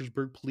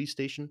Parkersburg Police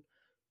Station,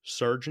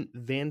 Sergeant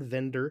Van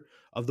Vender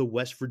of the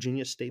West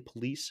Virginia State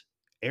Police,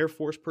 Air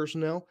Force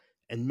personnel,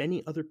 and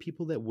many other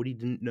people that Woody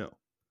didn't know.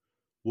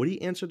 Woody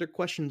answered their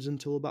questions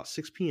until about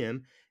 6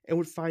 p.m. and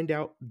would find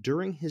out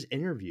during his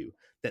interview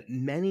that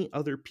many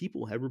other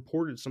people had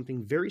reported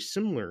something very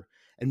similar,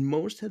 and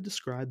most had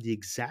described the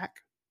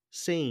exact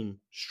same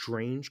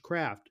strange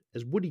craft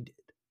as Woody did.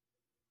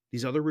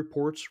 These other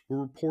reports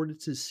were reported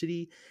to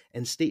city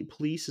and state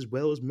police as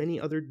well as many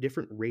other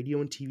different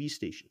radio and TV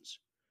stations.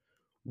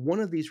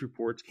 One of these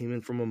reports came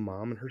in from a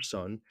mom and her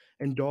son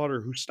and daughter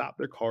who stopped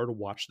their car to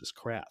watch this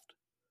craft.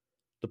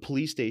 The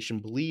police station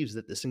believes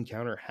that this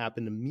encounter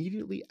happened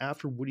immediately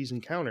after Woody's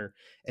encounter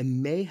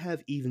and may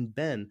have even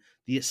been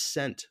the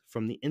ascent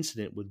from the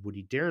incident with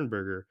Woody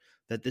Derenberger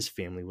that this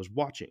family was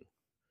watching.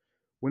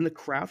 When the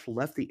craft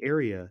left the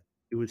area,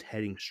 it was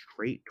heading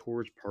straight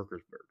towards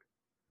Parkersburg.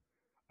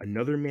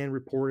 Another man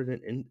reported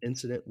an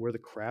incident where the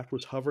craft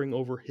was hovering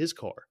over his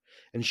car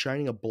and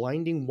shining a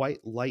blinding white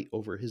light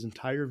over his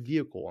entire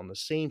vehicle on the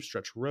same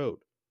stretch of road.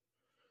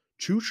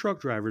 2 truck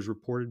drivers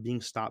reported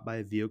being stopped by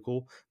a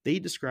vehicle they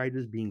described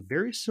as being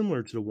very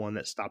similar to the one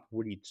that stopped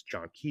Woody's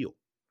John Keel.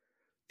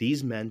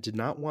 These men did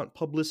not want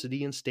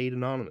publicity and stayed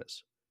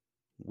anonymous.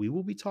 We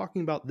will be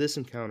talking about this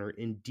encounter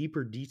in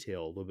deeper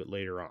detail a little bit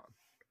later on.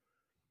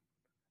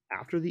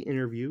 After the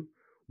interview,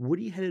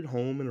 Woody headed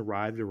home and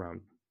arrived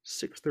around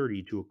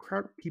 6:30 to a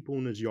crowd of people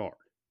in his yard.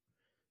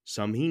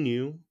 Some he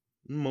knew,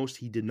 most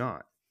he did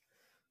not.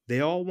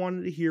 They all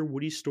wanted to hear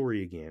Woody's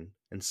story again,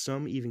 and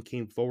some even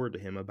came forward to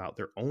him about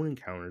their own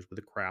encounters with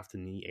the craft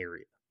in the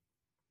area.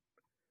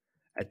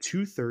 At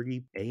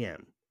 2:30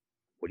 a.m.,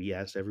 Woody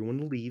asked everyone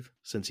to leave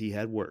since he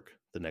had work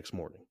the next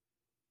morning.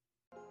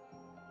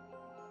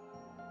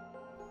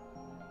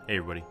 Hey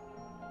everybody,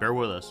 bear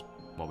with us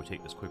while we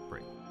take this quick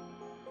break.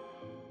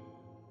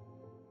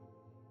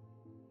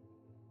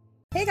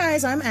 Hey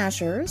guys, I'm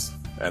Ashers.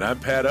 And I'm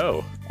Pat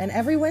O. And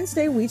every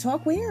Wednesday we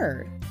talk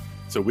weird.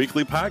 It's a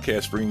weekly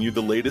podcast bringing you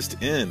the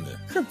latest in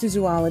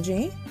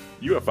cryptozoology,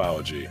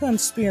 ufology,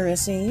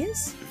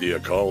 conspiracies, the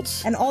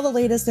occult, and all the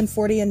latest in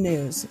Fortean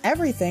news.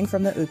 Everything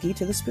from the ooky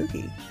to the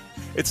spooky.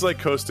 It's like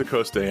Coast to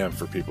Coast AM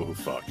for people who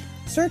fuck.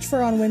 Search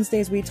for On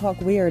Wednesdays We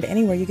Talk Weird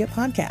anywhere you get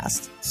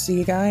podcasts. See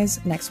you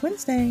guys next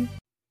Wednesday.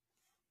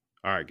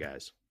 All right,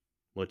 guys,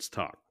 let's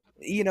talk.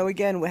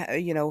 Again,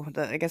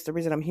 I guess the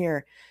reason I'm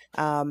here,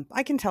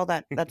 I can tell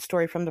that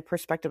story from the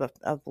perspective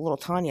of little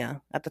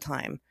Tanya at the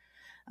time.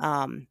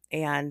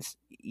 And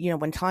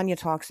when Tanya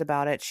talks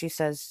about it, she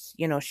says,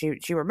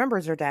 she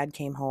remembers her dad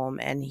came home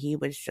and he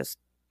was just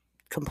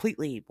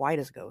completely white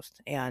as a ghost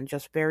and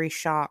just very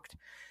shocked.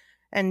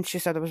 And she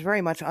said it was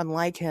very much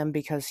unlike him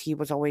because he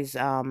was always,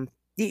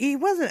 he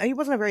wasn't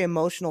a very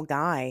emotional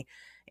guy.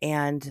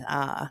 And,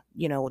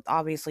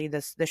 obviously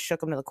this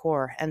shook him to the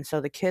core. And so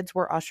the kids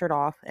were ushered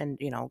off and,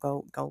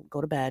 go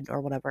to bed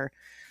or whatever.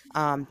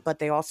 But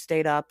they all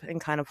stayed up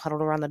and kind of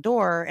huddled around the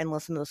door and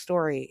listened to the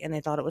story. And they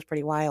thought it was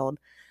pretty wild.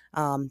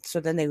 So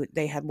then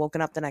they had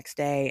woken up the next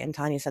day, and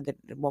Tanya said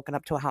they'd woken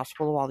up to a house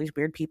full of all these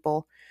weird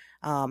people.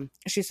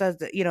 She says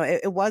that,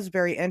 it was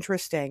very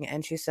interesting.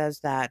 And she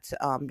says that,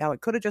 now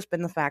it could have just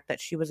been the fact that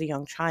she was a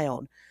young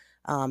child.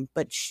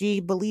 But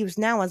she believes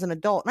now as an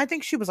adult, and I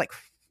think she was like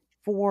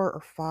 4 or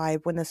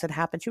 5 when this had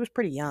happened. She was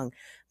pretty young,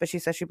 but she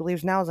says she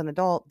believes now as an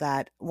adult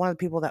that one of the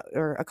people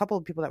or a couple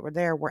of people that were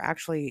there were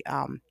actually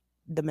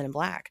the Men in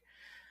Black.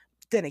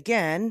 Then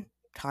again,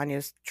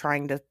 Tanya's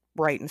trying to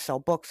write and sell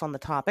books on the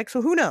topic.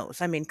 So who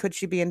knows? I mean, could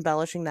she be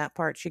embellishing that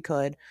part? She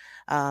could.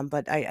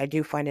 But I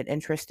do find it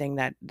interesting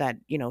that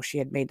she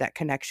had made that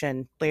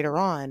connection later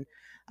on,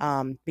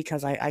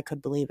 because I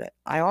could believe it.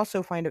 I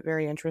also find it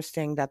very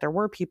interesting that there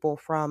were people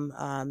from,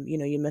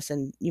 you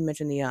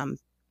mentioned the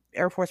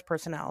Air Force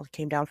personnel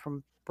came down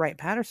from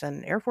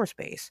Wright-Patterson Air Force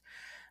Base,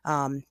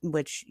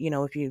 which,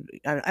 if you,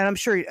 and I'm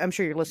sure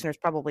your listeners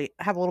probably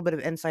have a little bit of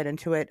insight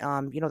into it.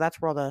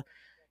 That's where all the,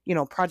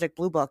 Project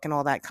Blue Book and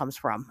all that comes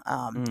from.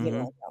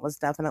 That was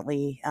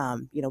definitely,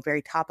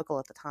 very topical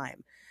at the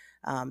time.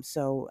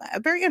 So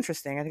very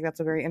interesting. I think that's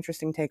a very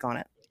interesting take on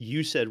it.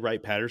 You said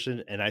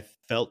Wright-Patterson, and I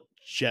felt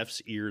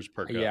Jeff's ears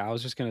perk up. Yeah, I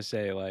was just going to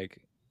say,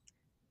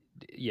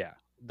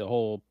 the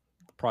whole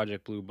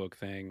Project Blue Book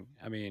thing.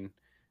 I mean,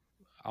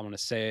 I'm going to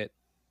say it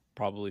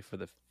probably for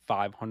the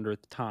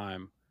 500th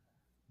time,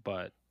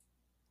 but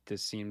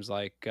this seems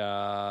like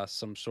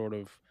some sort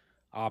of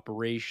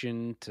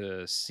operation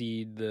to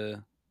seed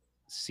the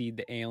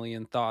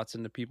alien thoughts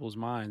into people's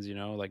minds,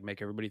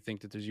 make everybody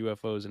think that there's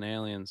UFOs and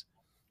aliens.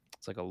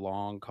 It's like a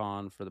long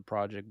con for the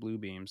Project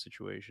Bluebeam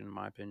situation, in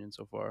my opinion,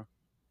 so far.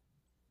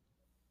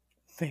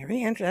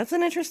 Very interesting. That's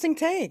an interesting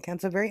take.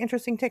 That's a very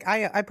interesting take.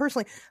 I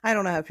personally, I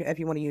don't know if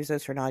you want to use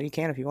this or not. You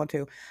can if you want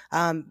to.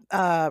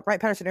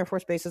 Wright-Patterson Air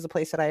Force Base is a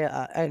place that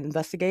I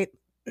investigate.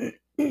 I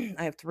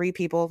have 3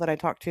 people that I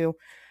talk to,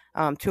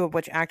 2 of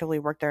which actively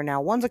work there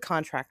now. One's a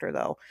contractor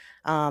though,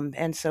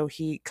 and so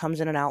he comes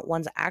in and out.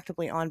 One's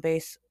actively on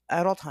base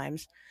at all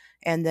times,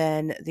 and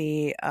then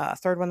the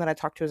third one that I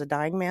talk to is a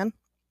dying man.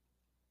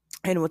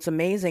 And what's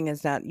amazing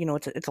is that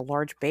it's a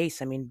large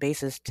base. I mean,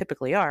 bases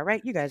typically are,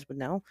 right? You guys would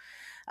know.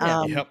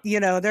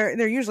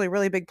 They're usually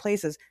really big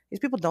places. These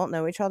people don't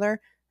know each other,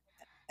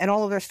 and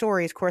all of their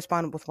stories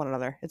correspond with one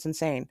another. It's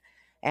insane,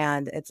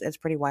 and it's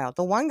pretty wild.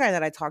 The one guy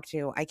that I talked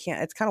to, I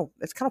can't. It's kind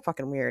of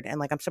fucking weird, and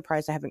I'm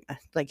surprised I haven't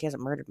he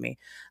hasn't murdered me.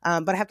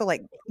 But I have to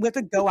we have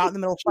to go out in the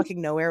middle of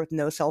fucking nowhere with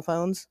no cell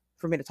phones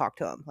for me to talk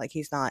to him.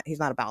 He's not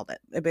about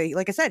it. But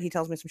like I said, he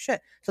tells me some shit.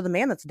 So the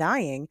man that's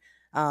dying,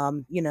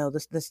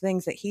 the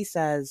things that he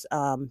says,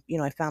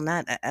 I found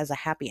that as a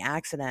happy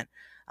accident.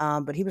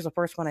 But he was the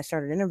first one I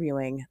started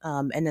interviewing.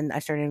 And then I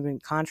started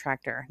interviewing a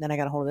contractor. Then I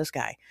got a hold of this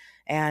guy,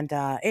 and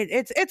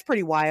it's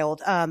pretty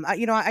wild.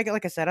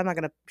 Like I said, I'm not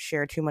going to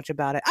share too much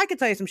about it. I could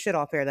tell you some shit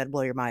off air that'd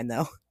blow your mind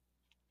though.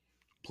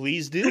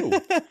 Please do.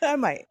 I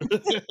might.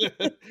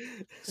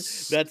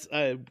 That's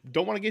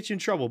don't want to get you in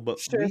trouble, but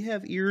Sure. we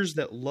have ears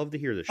that love to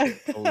hear this shit.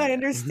 I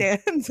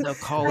understand. They'll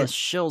call us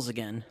shills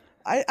again.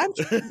 I'm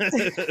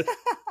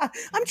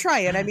I'm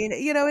trying. I mean,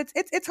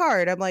 it's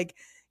hard. I'm like,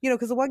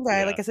 because the one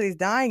guy, like I said, he's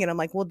dying, and I'm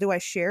like, well, do I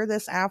share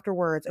this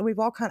afterwards? And we've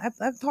all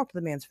I've talked to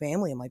the man's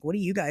family. I'm like, what do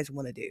you guys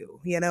want to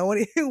do?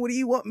 What do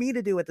you want me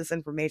to do with this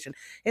information?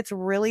 It's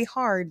really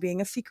hard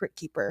being a secret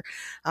keeper.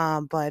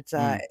 But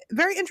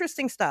very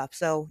interesting stuff.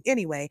 So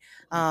anyway,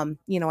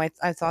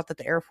 I thought that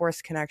the Air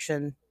Force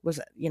connection was,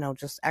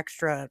 just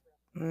extra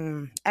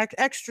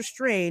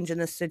strange in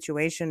this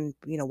situation.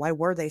 Why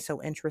were they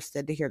so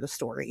interested to hear the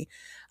story?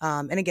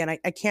 And again,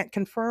 I can't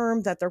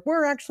confirm that there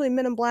were actually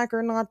men in black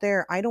or not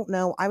there. I don't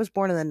know. I was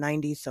born in the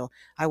 90s, so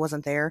I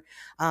wasn't there.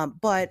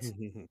 But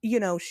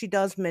she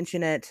does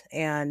mention it,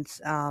 and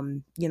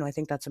I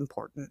think that's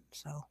important.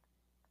 So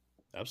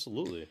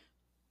Absolutely.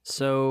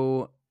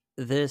 So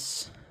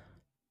this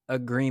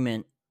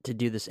agreement to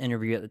do this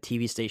interview at the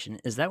TV station,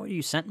 is that what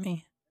you sent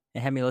me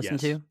and had me listen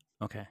Yes. to?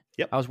 Okay.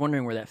 Yep. I was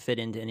wondering where that fit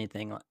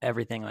into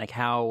everything. Like,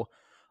 how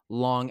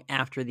long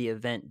after the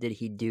event did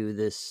he do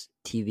this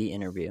TV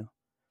interview?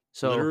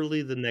 So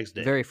Literally the next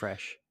day. very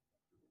fresh.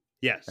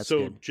 Yeah. That's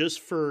So good.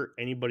 just for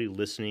anybody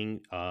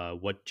listening,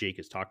 what Jake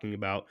is talking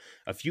about,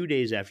 a few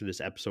days after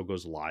this episode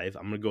goes live,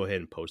 I'm going to go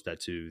ahead and post that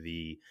to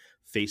the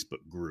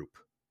Facebook group.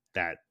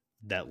 That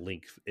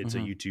link. It's a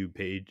YouTube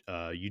page,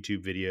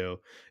 YouTube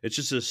video. It's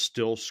just a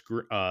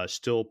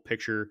still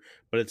picture,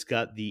 but it's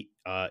got the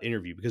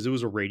interview because it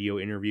was a radio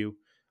interview.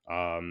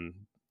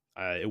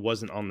 It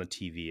wasn't on the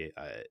TV.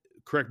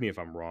 Correct me if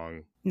I'm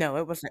wrong. No,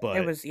 it wasn't. But-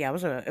 It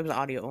was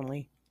audio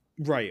only.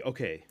 Right.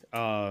 Okay.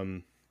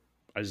 I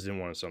just didn't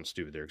want to sound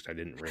stupid there because I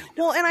didn't really.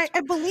 Well, and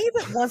I believe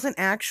it wasn't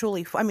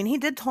actually. I mean, he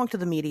did talk to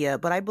the media,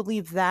 but I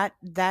believe that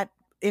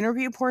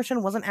interview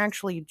portion wasn't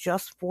actually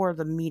just for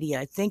the media.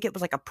 I think it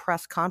was like a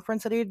press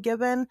conference that he had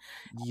given.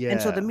 Yeah. And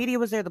so the media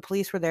was there, the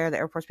police were there, the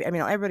Air Force. I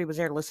mean, everybody was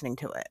there listening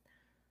to it.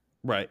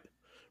 Right.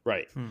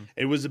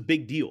 It was a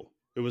big deal.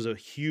 It was a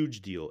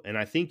huge deal, and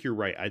I think you're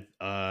right.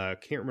 I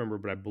can't remember,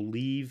 but I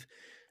believe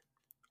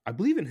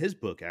in his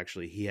book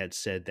actually he had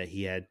said that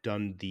he had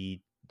done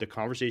the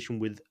conversation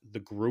with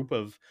the group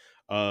of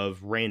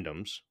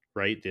randoms,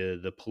 right?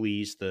 The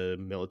police, the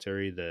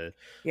military, the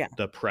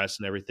press,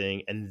 and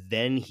everything, and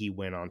then he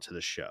went on to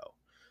the show.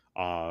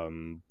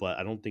 But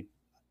I don't think.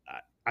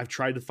 I've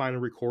tried to find a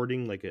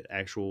recording, like an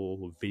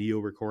actual video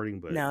recording,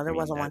 but No, there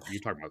wasn't one.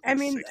 You're talking about. I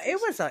mean, the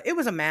 60s. it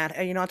was a mad.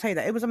 I'll tell you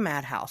that it was a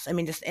madhouse. I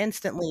mean, just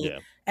instantly,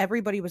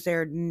 everybody was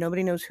there.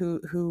 Nobody knows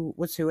who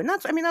was who, and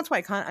that's. I mean, that's why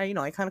I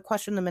kind of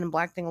question the Men in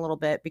Black thing a little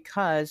bit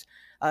because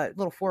a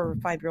little 4 or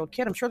 5-year-old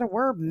kid, I'm sure there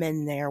were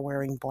men there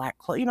wearing black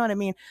clothes. You know what I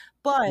mean?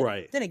 But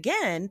Right. then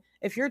again,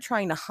 if you're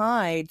trying to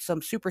hide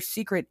some super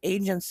secret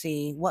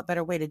agency, what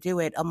better way to do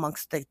it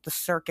amongst the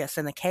circus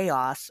and the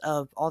chaos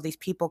of all these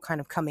people kind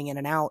of coming in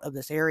and out of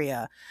this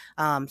area?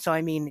 So,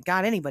 I mean,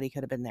 God, anybody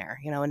could have been there,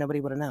 you know, and nobody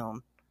would have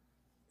known.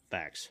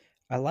 Facts.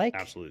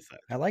 Absolute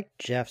facts. I like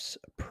Jeff's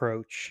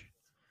approach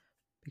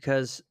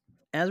because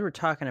as we're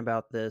talking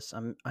about this,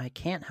 I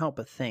can't help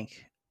but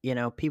think, you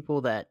know,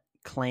 people that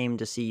claim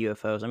to see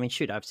UFOs. I mean,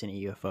 shoot, I've seen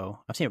a UFO.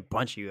 I've seen a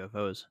bunch of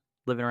UFOs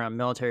living around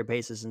military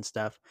bases and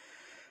stuff.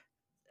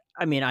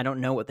 I mean, I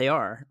don't know what they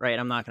are, right?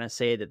 I'm not going to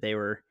say that they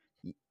were,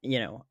 you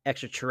know,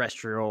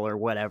 extraterrestrial or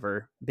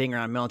whatever. Being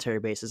around military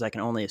bases, I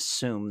can only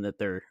assume that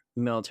they're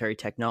military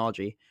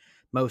technology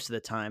most of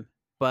the time.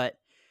 But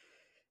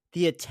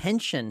the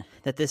attention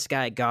that this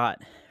guy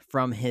got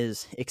from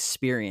his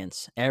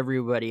experience,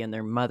 everybody and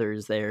their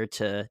mothers there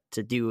to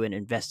do an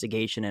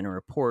investigation and a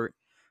report,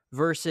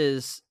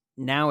 versus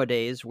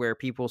nowadays where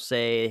people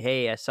say,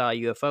 hey, I saw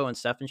a UFO and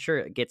stuff, and sure,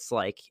 it gets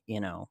like, you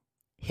know,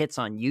 hits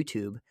on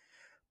YouTube,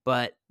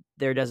 but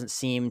there doesn't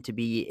seem to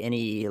be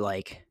any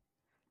like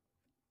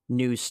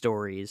news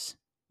stories,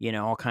 you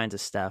know, all kinds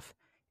of stuff.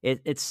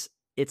 It's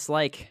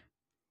like,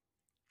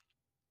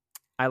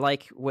 I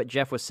like what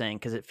Jeff was saying,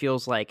 because it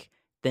feels like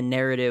the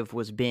narrative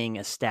was being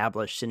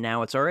established and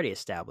now it's already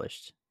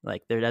established.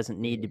 Like there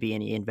doesn't need to be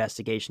any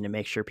investigation to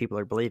make sure people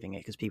are believing it,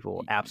 because people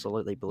will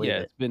absolutely believe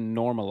it. It's been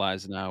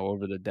normalized now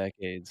over the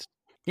decades.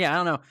 Yeah, I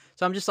don't know.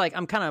 So I'm just like,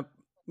 I'm kind of,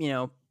 you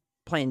know,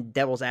 playing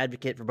devil's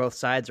advocate for both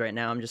sides right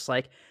now. I'm just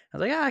like, I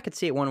was like, I could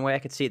see it one way, I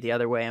could see it the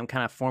other way. I'm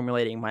kind of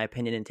formulating my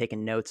opinion and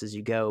taking notes as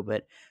you go,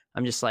 but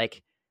I'm just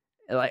like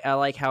I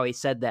like how he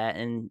said that,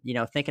 and you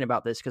know, thinking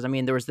about this, because I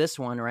mean, there was this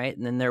one, right,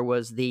 and then there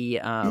was the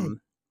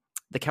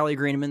Kelly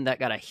Greenman that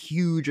got a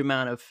huge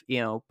amount of, you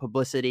know,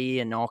 publicity,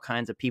 and all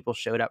kinds of people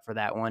showed up for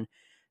that one.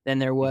 Then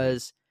there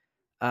was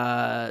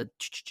the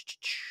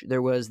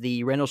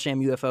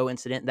Rendlesham UFO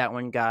incident. That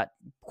one got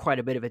quite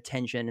a bit of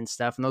attention and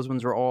stuff, and those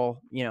ones were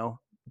all, you know,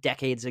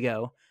 decades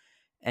ago.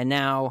 And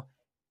now,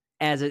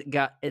 as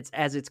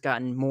it's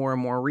gotten more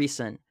and more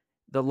recent,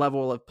 the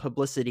level of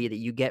publicity that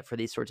you get for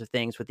these sorts of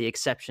things, with the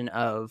exception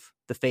of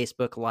the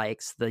Facebook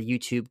likes, the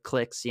YouTube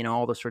clicks, you know,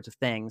 all those sorts of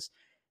things,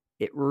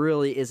 it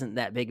really isn't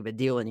that big of a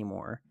deal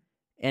anymore.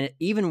 And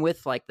even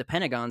with like the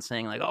Pentagon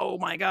saying like, oh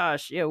my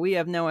gosh, yeah, we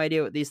have no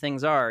idea what these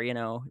things are, you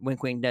know,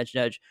 wink, wink, nudge,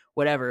 nudge,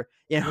 whatever,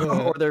 you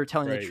know, or they're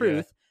telling the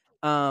truth.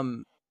 Yeah.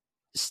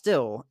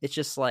 Still, it's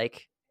just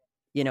like,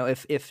 you know,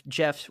 if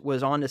Jeff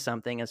was onto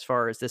something as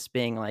far as this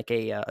being like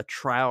a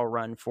trial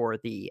run for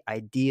the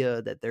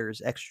idea that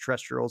there's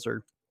extraterrestrials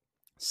or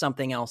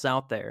something else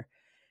out there,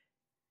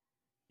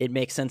 it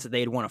makes sense that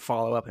they'd want to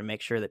follow up and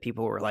make sure that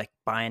people were like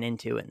buying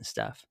into it and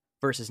stuff,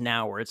 versus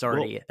now where it's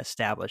already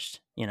established,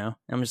 you know.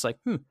 And I'm just like,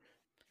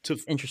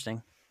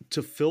 interesting.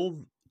 To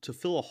fill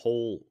a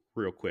hole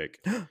real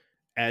quick,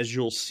 as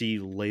you'll see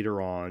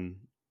later on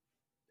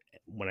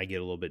when I get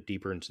a little bit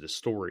deeper into the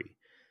story,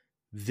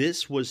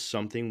 this was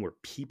something where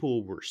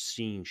people were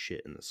seeing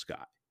shit in the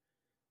sky.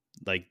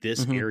 Like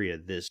this area,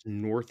 this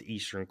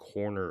northeastern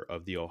corner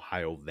of the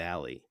Ohio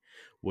Valley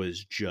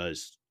was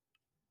just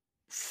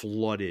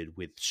flooded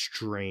with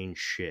strange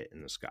shit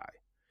in the sky.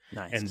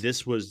 Nice. And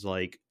this was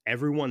like,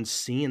 everyone's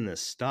seeing this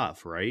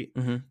stuff, right?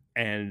 Mm-hmm.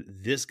 And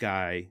this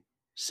guy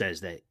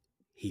says that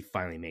he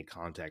finally made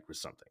contact with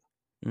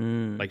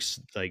something.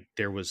 Like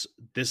there was,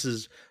 this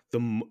is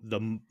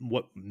the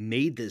what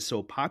made this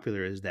so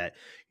popular is that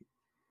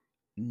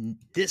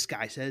this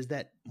guy says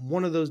that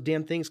one of those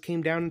damn things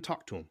came down and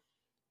talked to him.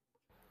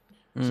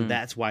 So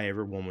that's why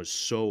everyone was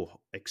so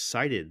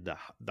excited.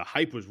 The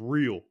hype was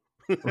real.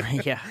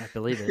 Yeah, I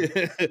believe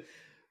it.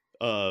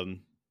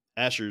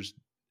 Asher's,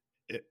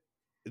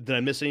 did I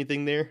miss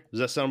anything there? Does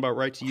that sound about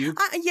right to you?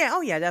 Yeah.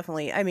 Oh yeah,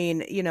 definitely. I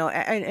mean, you know,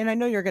 and I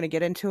know you're going to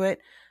get into it.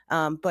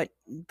 But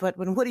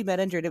when Woody met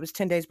injured, it was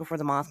 10 days before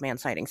the Mothman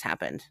sightings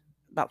happened.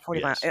 About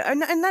 40 miles, and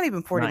not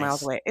even 40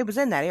 miles away. It was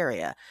in that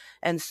area.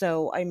 And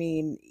so, I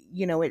mean,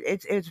 you know,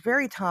 it's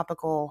very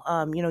topical.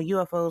 You know,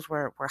 UFOs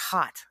were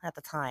hot at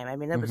the time. I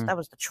mean, that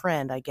was the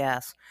trend, I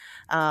guess.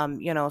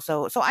 You know,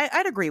 so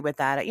I'd agree with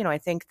that. You know, I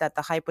think that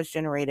the hype was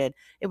generated.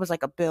 It was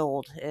like a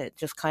build. It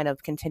just kind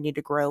of continued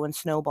to grow and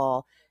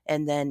snowball.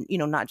 And then, you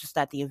know, not just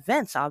that, the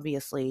events,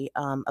 obviously,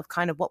 of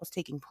kind of what was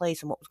taking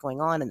place and what was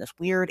going on in this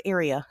weird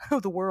area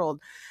of the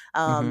world,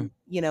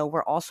 you know,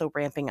 were also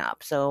ramping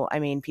up. So, I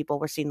mean, people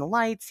were seeing the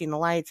lights,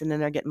 and then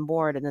they're getting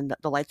bored, and then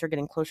the lights are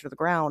getting closer to the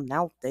ground.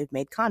 Now they've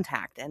made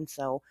contact. And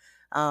so,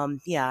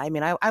 yeah, I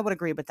mean, I would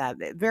agree with that.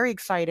 Very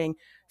exciting,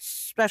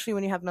 especially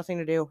when you have nothing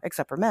to do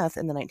except for meth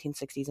in the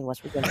 1960s in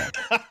West Virginia.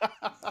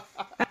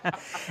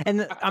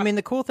 And I mean,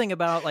 the cool thing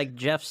about like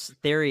Jeff's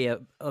theory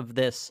of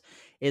this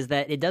is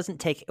that it doesn't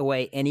take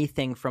away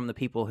anything from the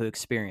people who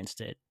experienced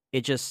it.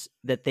 It just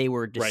that they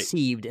were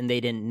deceived and they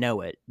didn't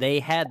know it. They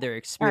had their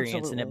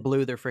experience and it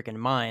blew their freaking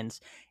minds.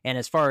 And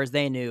as far as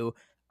they knew,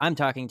 I'm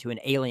talking to an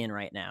alien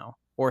right now,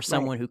 or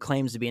someone who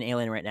claims to be an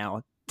alien right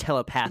now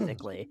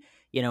telepathically,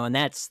 you know, and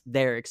that's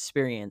their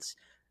experience.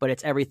 but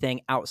it's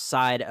everything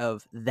outside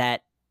of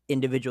that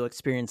individual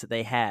experience that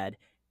they had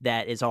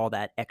that is all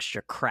that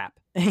extra crap,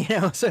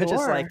 so it's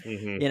just like,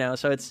 Mhm.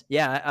 so it's,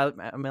 I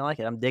mean, I like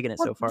it. I'm digging it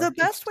so far. The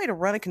best way to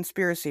run a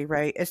conspiracy,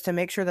 right, is to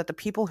make sure that the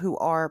people who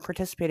are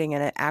participating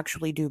in it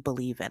actually do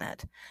believe in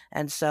it.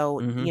 And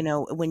so,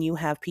 Mhm. when you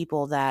have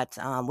people that,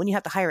 when you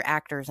have to hire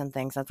actors and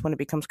things, that's when it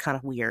becomes kind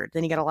of weird.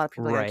 Then you got a lot of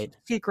people that gotta keep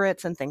Right.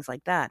 secrets and things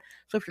like that.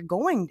 So if you're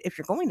going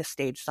to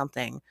stage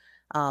something,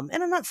 and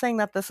I'm not saying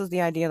that this is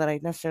the idea that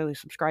I necessarily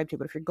subscribe to,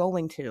 but if you're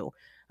going to,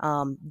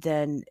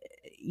 then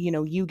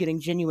you getting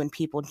genuine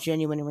people,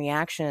 genuine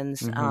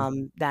reactions,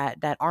 Mhm.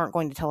 that aren't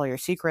going to tell all your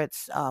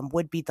secrets,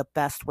 would be the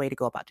best way to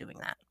go about doing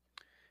that.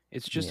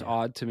 It's just Yeah.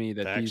 odd to me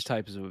that these Facts.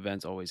 types of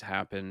events always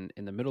happen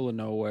in the middle of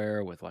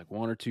nowhere with like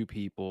one or two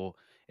people.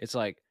 It's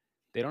like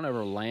they don't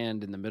ever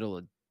land in the middle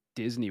of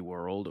Disney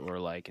World or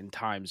like in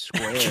Times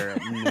Square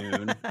at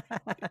noon.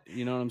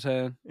 You know what I'm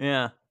saying?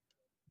 Yeah,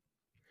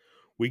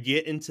 We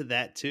get into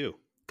that too.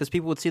 because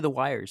people would see the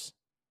wires.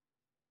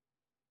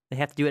 They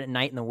have to do it at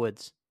night in the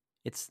woods.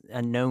 It's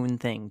a known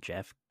thing,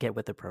 Jeff. Get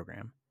with the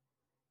program.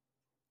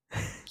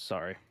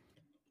 Sorry.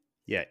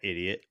 Yeah,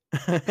 idiot.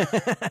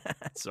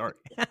 Sorry.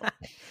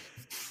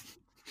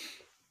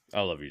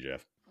 I love you,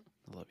 Jeff.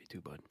 I love you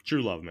too, bud.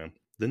 True love, man.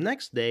 The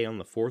next day, on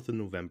the 4th of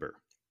November,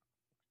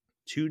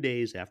 2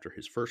 days after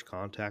his first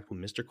contact with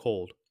Mr.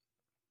 Cold,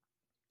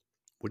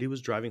 Woody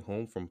was driving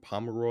home from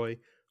Pomeroy,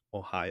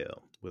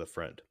 Ohio, with a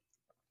friend.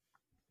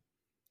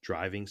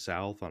 Driving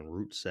south on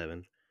Route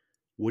 7,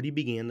 Woody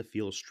began to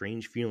feel a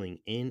strange feeling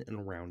in and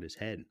around his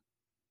head.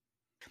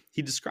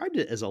 He described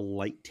it as a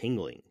light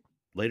tingling.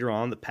 Later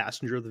on, the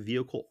passenger of the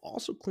vehicle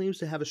also claims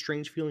to have a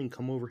strange feeling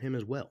come over him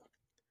as well.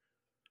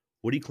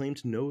 Woody claimed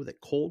to know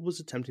that Cold was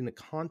attempting to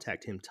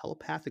contact him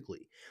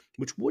telepathically,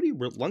 which Woody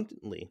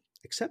reluctantly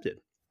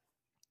accepted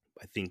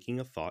by thinking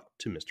a thought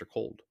to Mr.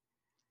 Cold.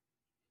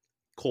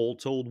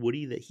 Cold told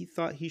Woody that he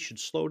thought he should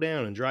slow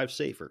down and drive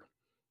safer.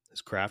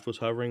 His craft was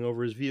hovering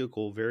over his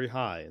vehicle very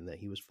high and that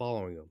he was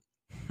following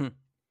him.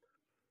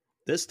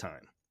 This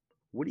time,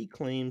 Woody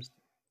claims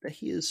that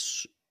he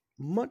is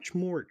much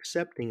more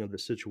accepting of the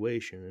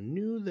situation and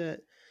knew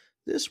that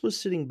this was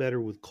sitting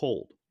better with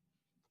Cold.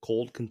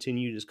 Cold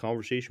continued his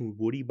conversation with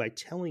Woody by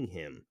telling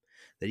him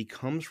that he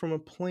comes from a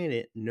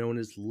planet known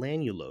as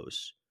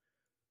Lanulos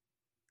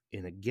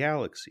in a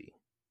galaxy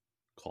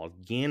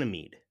called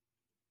Ganymede.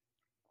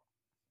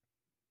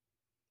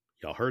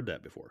 Y'all heard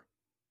that before.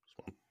 Just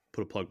want to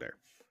put a plug there.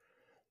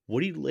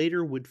 Woody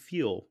later would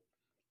feel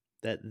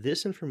that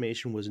this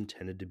information was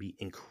intended to be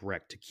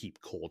incorrect to keep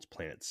Cold's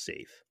planet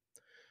safe.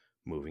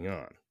 Moving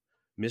on,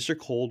 Mr.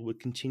 Cold would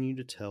continue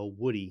to tell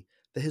Woody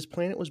that his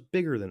planet was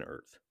bigger than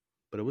Earth,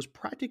 but it was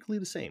practically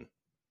the same.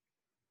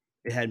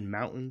 It had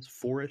mountains,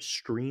 forests,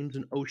 streams,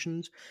 and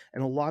oceans,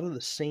 and a lot of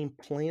the same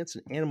plants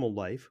and animal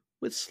life,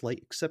 with slight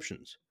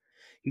exceptions.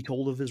 He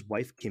told of his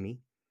wife, Kimmy,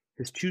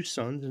 his 2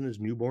 sons, and his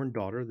newborn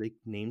daughter they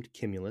named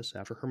Cumulus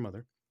after her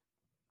mother.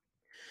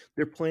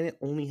 Their planet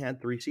only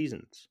had 3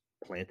 seasons: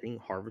 planting,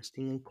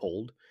 harvesting, and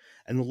cold,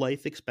 and the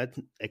life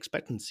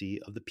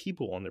expectancy of the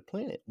people on their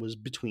planet was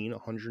between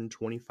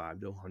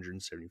 125 to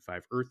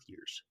 175 Earth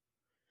years.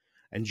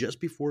 And just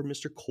before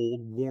Mr.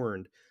 Cold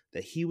warned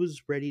that he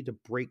was ready to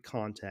break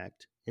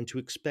contact and to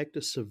expect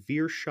a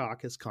severe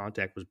shock as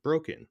contact was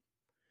broken,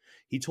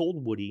 he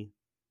told Woody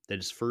that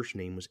his first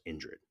name was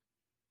Indrid.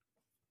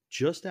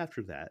 Just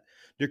after that,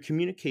 their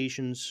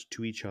communications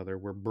to each other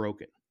were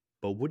broken,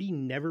 but Woody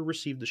never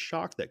received the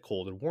shock that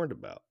Cold had warned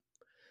about.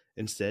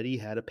 Instead, he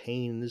had a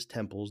pain in his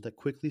temples that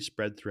quickly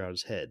spread throughout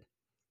his head.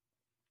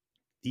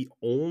 The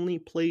only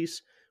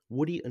place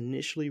Woody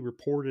initially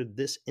reported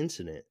this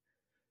incident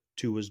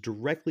to was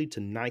directly to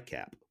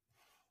NICAP,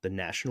 the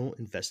National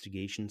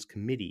Investigations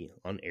Committee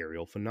on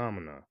Aerial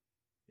Phenomena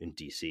in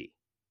D.C.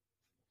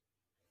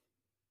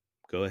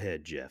 Go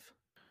ahead, Jeff.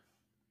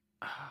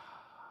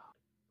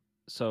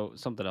 So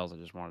something else I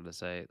just wanted to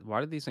say.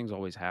 Why do these things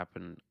always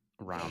happen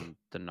around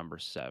the number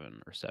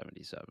 7 or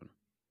 77?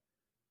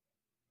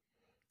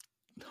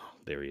 Oh,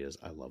 there he is.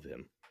 I love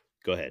him.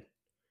 Go ahead.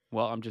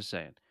 Well, I'm just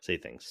saying. Say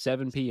things.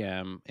 7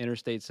 p.m.,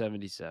 Interstate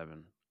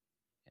 77.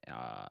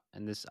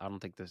 And this, I don't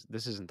think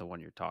this isn't the one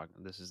you're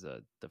talking. This is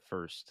the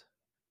first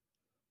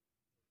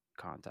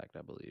contact,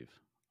 I believe.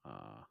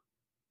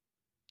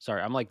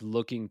 Sorry, I'm like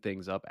looking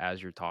things up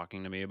as you're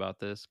talking to me about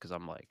this because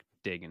I'm like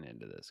digging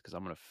into this because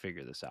I'm gonna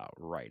figure this out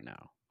right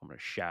now. I'm gonna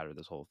shatter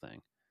this whole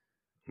thing.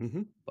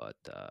 Mm-hmm. But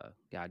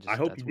yeah, I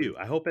hope you do.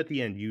 I hope at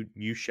the end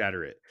you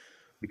shatter it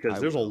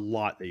because there's a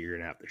lot that you're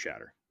gonna have to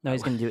shatter. No,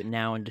 he's gonna do it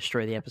now and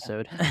destroy the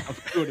episode. I'm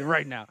doing it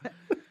right now.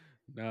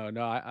 No,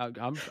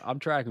 I'm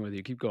tracking with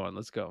you. Keep going.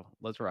 Let's go.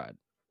 Let's ride.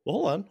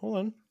 Well, hold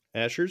on.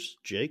 Ashers,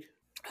 Jake,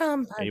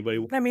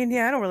 anybody? I mean,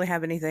 yeah, I don't really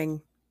have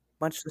anything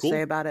much to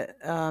say about it.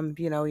 I'm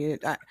now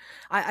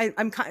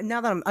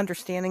that I'm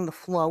understanding the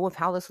flow of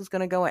how this is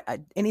going to go.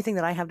 Anything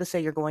that I have to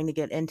say, you're going to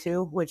get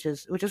into, which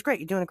is great.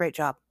 You're doing a great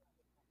job.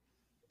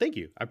 Thank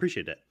you. I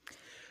appreciate that.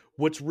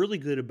 What's really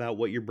good about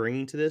what you're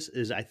bringing to this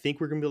is I think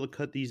we're gonna be able to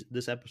cut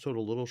this episode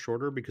a little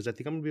shorter because I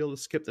think I'm gonna be able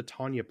to skip the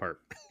Tanya part.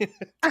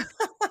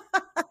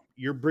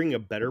 You're bringing a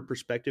better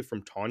perspective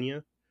from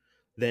Tanya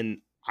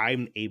than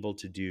I'm able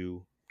to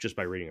do just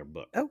by reading her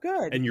book. Oh,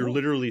 good. And you're Cool.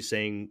 literally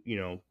saying,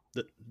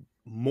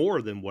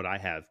 more than what I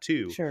have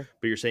too. Sure.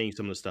 But you're saying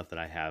some of the stuff that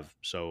I have.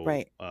 So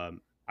Right.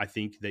 I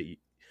think that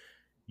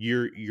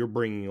you're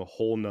bringing a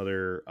whole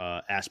nother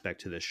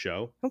aspect to this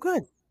show. Oh,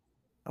 good.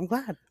 I'm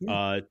glad.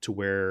 Yeah. To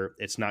where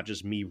it's not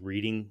just me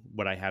reading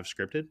what I have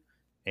scripted,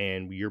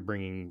 and you're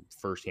bringing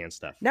firsthand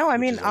stuff. No, I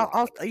which mean, is a lot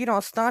I'll of fun.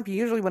 I'll stop you.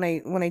 Usually when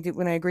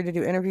I agree to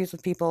do interviews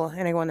with people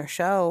and I go on their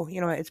show,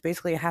 it's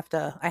basically I have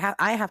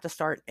to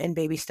start in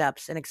baby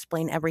steps and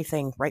explain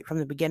everything right from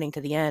the beginning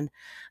to the end,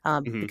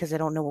 Mhm. because I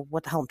don't know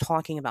what the hell I'm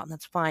talking about, and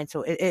that's fine.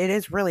 So it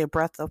is really a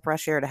breath of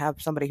fresh air to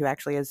have somebody who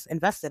actually is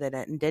invested in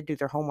it and did do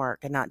their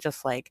homework and not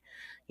just like,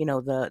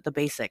 the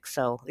basics.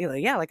 So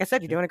yeah, like I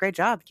said, you're doing a great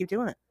job. Keep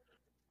doing it.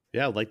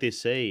 Yeah, like they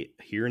say,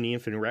 here in the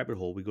Infinite Rabbit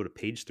Hole, we go to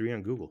page 3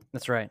 on Google.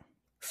 That's right.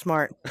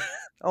 Smart,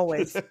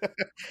 always.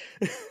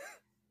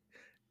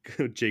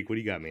 Jake, what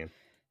do you got, man?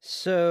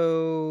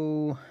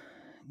 So,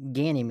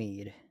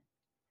 Ganymede.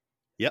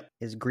 Yep.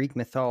 Is Greek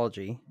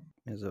mythology,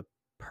 is a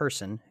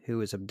person who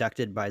was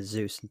abducted by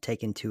Zeus and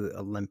taken to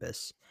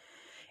Olympus.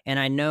 And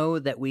I know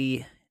that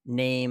we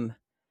name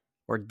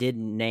or did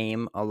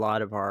name a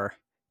lot of our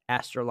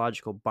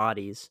astrological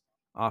bodies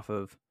off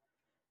of,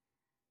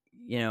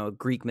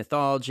 Greek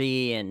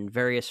mythology and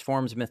various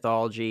forms of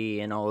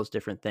mythology and all those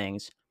different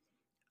things.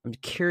 I'm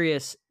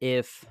curious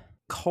if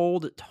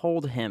Cold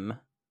told him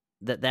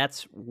that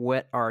that's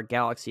what our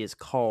galaxy is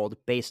called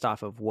based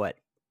off of what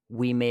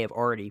we may have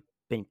already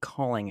been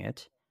calling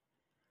it,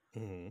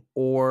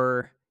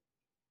 or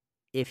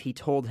if he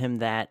told him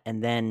that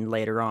and then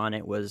later on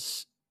it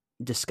was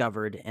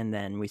discovered and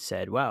then we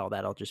said, well,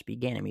 that'll just be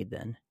Ganymede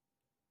then.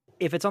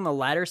 If it's on the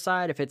latter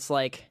side, if it's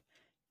like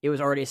it was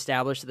already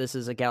established that this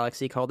is a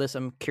galaxy called this,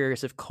 I'm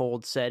curious if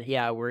Cold said,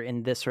 yeah, we're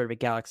in this sort of a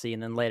galaxy,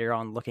 and then later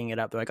on looking it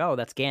up, they're like, oh,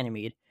 that's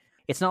Ganymede.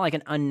 It's not like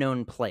an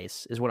unknown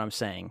place, is what I'm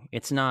saying.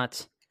 It's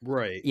not,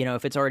 right.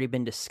 If it's already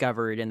been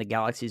discovered and the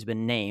galaxy's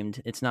been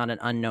named, it's not an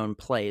unknown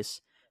place.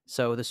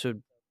 So this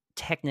would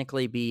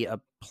technically be a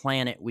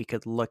planet we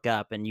could look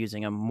up and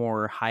using a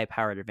more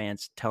high-powered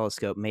advanced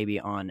telescope,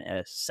 maybe on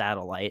a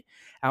satellite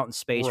out in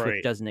space, Right.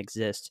 which doesn't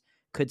exist,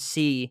 could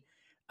see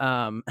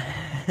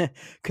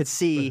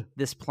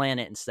this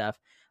planet and stuff,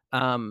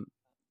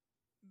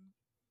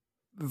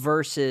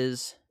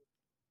 versus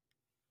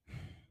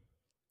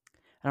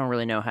I don't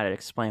really know how to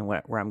explain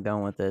where I'm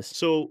going with this.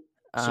 So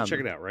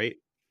check it out, right?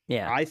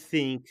 Yeah. I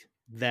think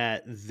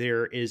that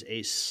there is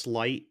a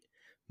slight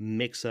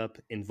mix-up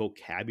in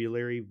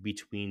vocabulary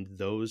between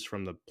those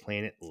from the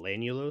planet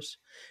Lanulos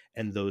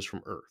and those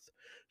from Earth.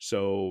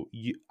 So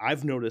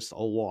I've noticed a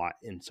lot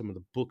in some of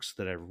the books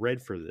that I've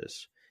read for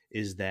this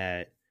is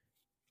that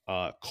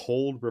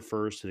Cold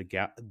refers to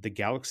the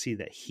galaxy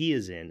that he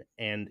is in,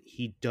 and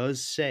he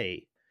does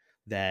say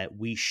that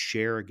we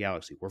share a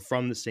galaxy. We're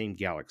from the same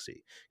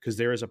galaxy, because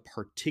there is a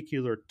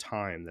particular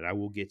time that I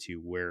will get to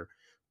where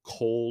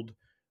Cold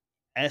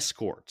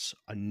escorts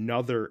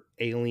another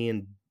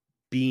alien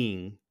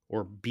being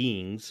or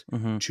beings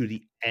to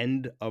the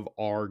end of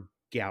our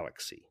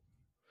galaxy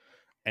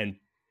and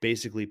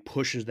basically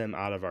pushes them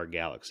out of our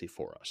galaxy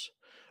for us.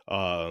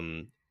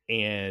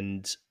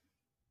 And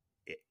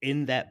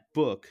in that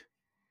book,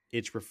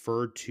 it's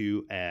referred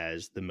to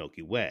as the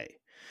Milky Way.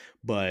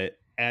 But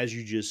as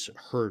you just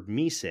heard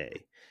me say,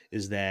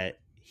 is that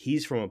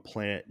he's from a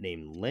planet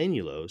named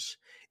Lanulos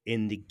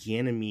in the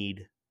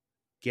Ganymede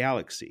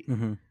galaxy.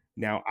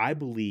 Now, I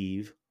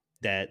believe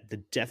that the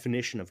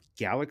definition of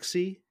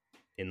galaxy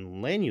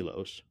in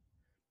Lanulos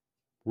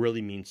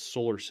really means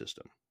solar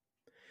system.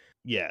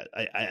 Yeah,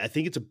 I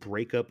think it's a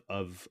breakup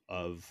of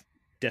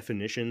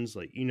definitions.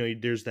 Like,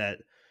 there's that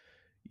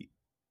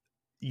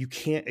you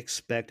can't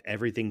expect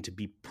everything to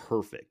be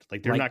perfect.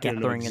 Like, they're not going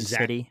to know Gathering in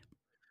City.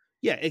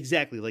 Yeah,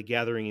 exactly, like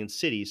Gathering in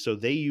City. So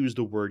they use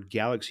the word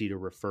galaxy to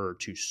refer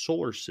to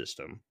solar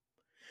system,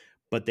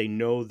 but they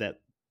know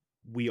that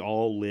we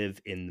all live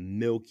in the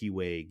Milky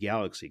Way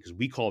galaxy, because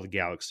we call the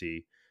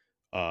galaxy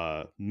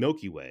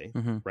Milky Way,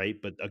 right?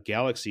 But a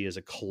galaxy is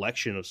a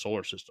collection of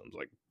solar systems,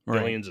 like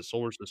billions of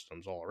solar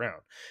systems all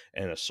around.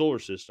 And a solar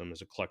system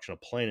is a collection of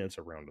planets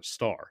around a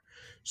star.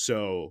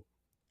 So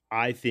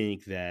I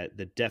think that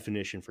the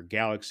definition for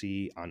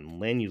galaxy on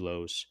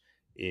Lanulos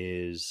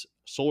is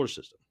solar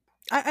system.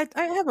 I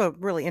have a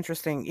really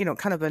interesting,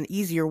 kind of an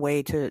easier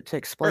way to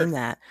explain Earth.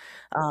 that.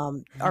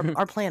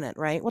 Our planet,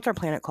 right? What's our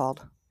planet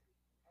called?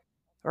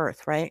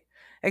 Earth, right?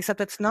 Except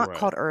it's not Right.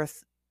 called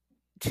Earth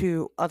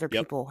to other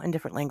Yep. people in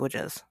different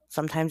languages.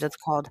 Sometimes it's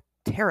called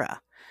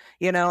Terra.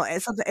 And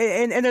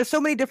there's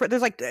so many different.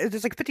 There's like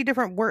 50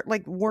 different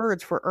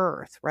words for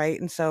Earth, right?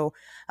 And so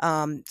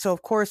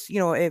of course,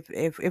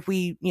 if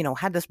we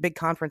had this big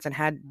conference and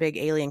had big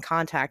alien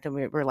contact, and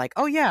we're like,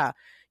 oh yeah,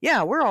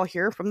 yeah, we're all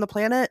here from the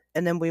planet,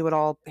 and then we would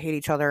all hate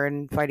each other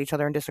and fight each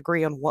other and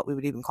disagree on what we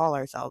would even call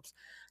ourselves.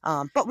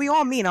 But we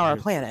all mean our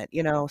planet,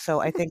 so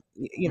I think,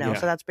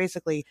 so that's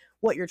basically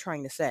what you're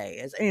trying to say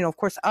is, of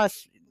course,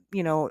 us,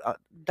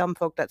 dumb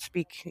folk that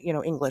speak,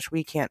 English,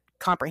 we can't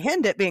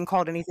comprehend it being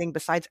called anything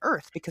besides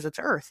Earth because it's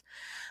Earth,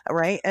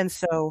 right? And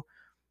so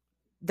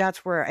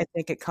that's where I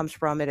think it comes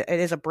from. It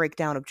is a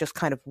breakdown of just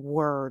kind of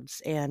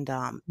words and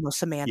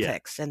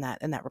semantics in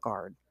that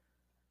regard.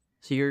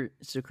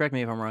 So correct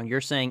me if I'm wrong.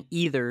 You're saying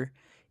either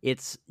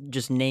it's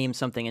just name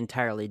something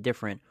entirely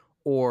different,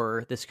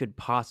 or this could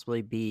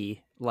possibly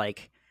be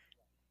like,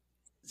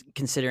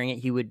 considering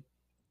it,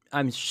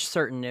 I'm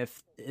certain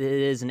if it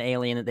is an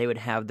alien that they would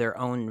have their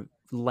own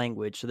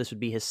language. So this would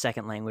be his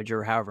second language,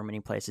 or however many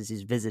places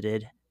he's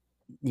visited,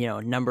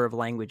 a number of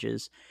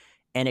languages.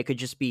 And it could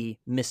just be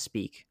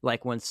misspeak.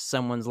 Like when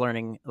someone's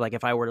learning, like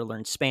if I were to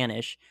learn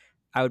Spanish,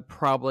 I would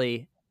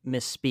probably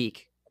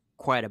misspeak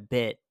quite a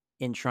bit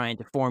in trying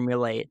to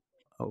formulate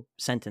a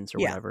sentence or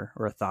whatever,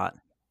 or a thought.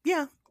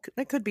 Yeah,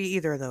 it could be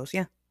either of those.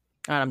 Yeah.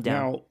 All right, I'm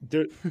down.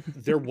 Now,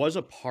 there was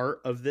a part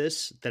of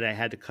this that I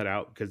had to cut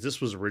out because this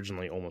was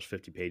originally almost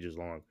 50 pages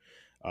long,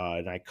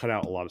 and I cut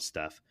out a lot of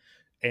stuff.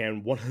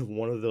 And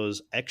one of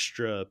those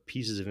extra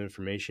pieces of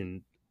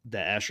information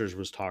that Asher's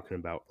was talking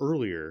about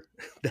earlier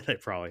that I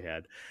probably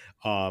had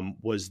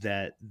was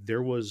that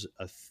there was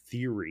a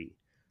theory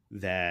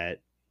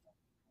that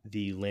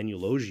the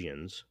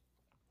Lanulosians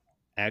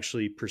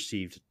actually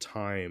perceived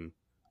time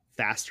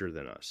faster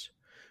than us.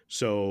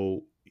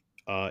 So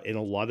in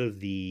a lot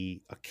of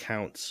the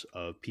accounts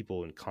of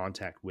people in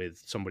contact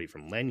with somebody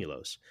from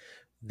Lanulos,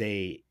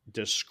 they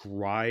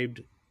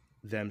described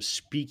them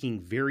speaking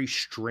very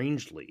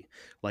strangely,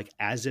 like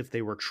as if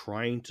they were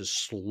trying to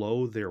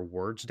slow their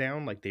words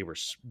down, like they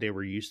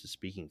were used to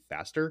speaking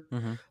faster.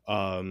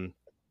 And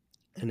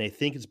I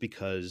think it's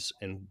because,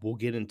 and we'll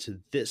get into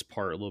this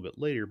part a little bit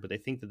later, but I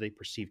think that they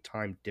perceive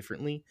time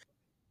differently.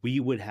 We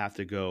would have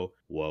to go,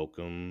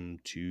 welcome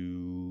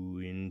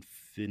to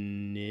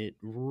infinite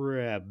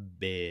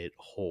rabbit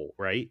hole,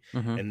 right?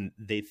 And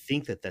they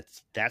think that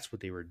that's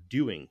what they were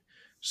doing.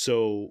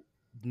 So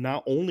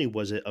not only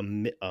was it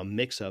a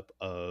mix-up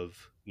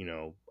of,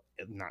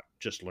 not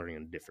just learning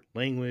a different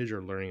language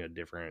or learning a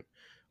different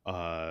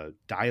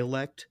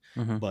dialect,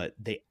 but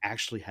they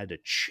actually had to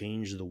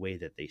change the way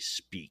that they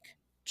speak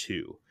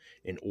too,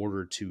 in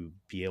order to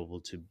be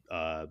able to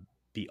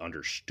be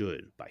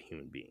understood by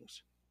human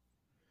beings.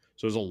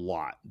 So there's a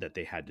lot that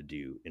they had to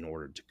do in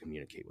order to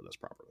communicate with us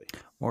properly.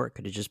 Or it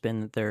could have just been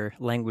that their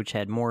language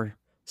had more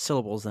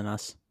syllables than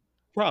us.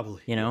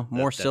 Probably.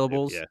 More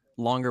syllables,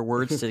 longer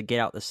words to get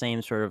out the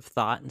same sort of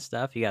thought and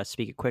stuff. You got to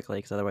speak it quickly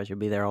because otherwise you'll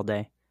be there all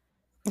day.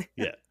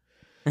 Yeah.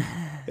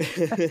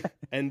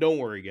 And don't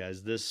worry,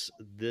 guys. This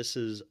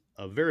is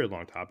a very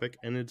long topic,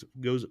 and it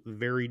goes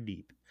very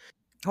deep.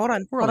 Hold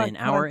on. We're only an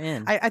hour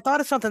in. I thought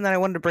of something that I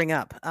wanted to bring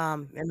up,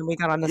 and then we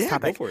got on this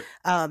topic. Go for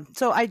it.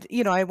 So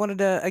I wanted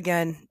to,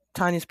 again,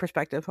 Tanya's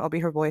perspective. I'll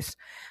be her voice.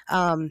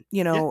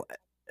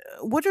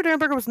 Woodrow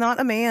Derenberger was not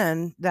a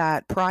man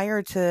that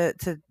prior to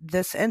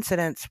this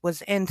incident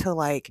was into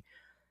like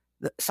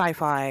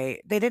sci-fi.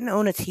 They didn't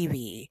own a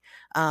TV.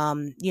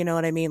 You know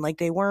what I mean? Like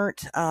they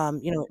weren't, it's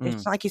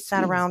not like he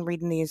sat around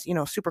reading these,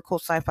 super cool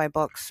sci-fi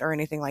books or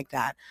anything like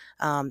that.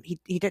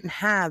 He didn't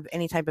have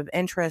any type of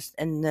interest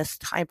in this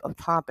type of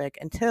topic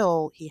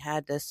until he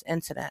had this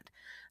incident.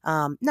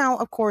 Now,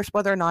 of course,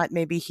 whether or not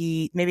maybe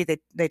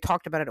they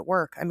talked about it at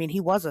work. I mean, he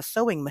was a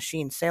sewing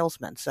machine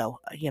salesman. So,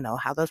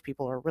 how those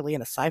people are really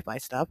into sci-fi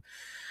stuff.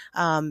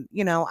 I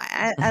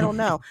don't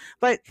know.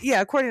 But yeah,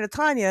 according to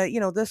Tanya, he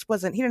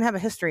didn't have a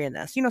history in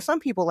this.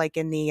 Some people like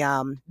in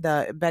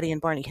the Betty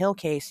and Barney Hill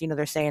case,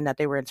 they're saying that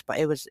they were,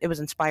 it was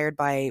inspired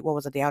by, what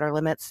was it? The Outer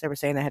Limits. They were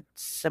saying they had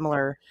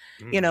similar,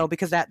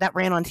 because that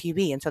ran on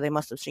TV. And so they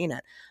must have seen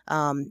it.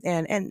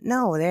 And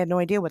no, they had no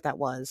idea what that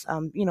was.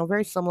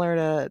 Very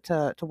similar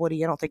to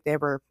Woody. I don't think they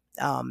ever,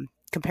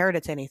 compared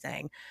it to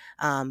anything.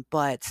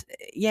 But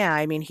yeah,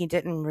 I mean, he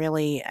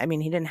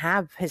didn't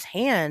have his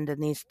hand in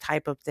these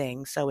type of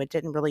things. So it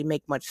didn't really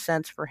make much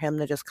sense for him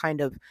to just kind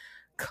of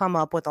come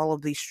up with all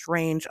of these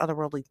strange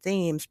otherworldly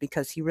themes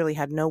because he really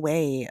had no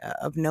way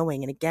of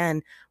knowing. And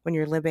again, when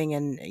you're living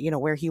in,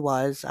 where he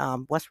was,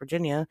 West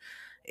Virginia,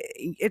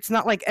 it's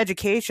not like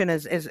education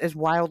is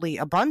wildly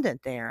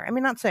abundant there. I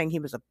mean, not saying he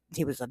was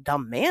a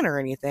dumb man or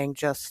anything,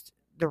 just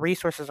the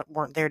resources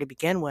weren't there to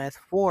begin with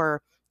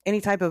for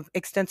any type of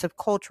extensive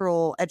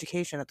cultural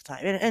education at the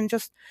time. And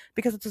just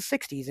because it's the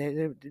 60s,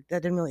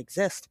 that didn't really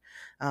exist.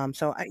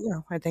 So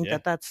I think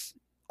that's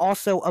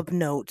also of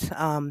note,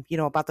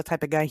 about the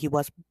type of guy he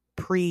was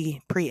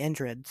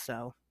pre-Indrid.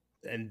 So,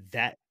 and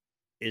that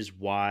is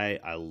why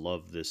I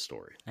love this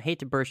story. I hate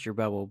to burst your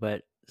bubble,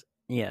 but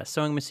yeah,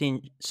 sewing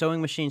machine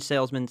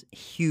salesmen,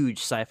 huge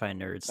sci-fi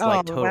nerds,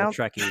 like total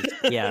Trekkies.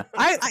 Yeah,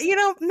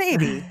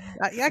 maybe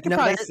I can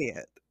probably see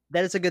it.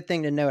 That is a good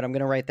thing to note. I'm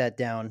going to write that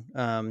down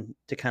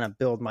to kind of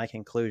build my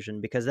conclusion,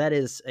 because that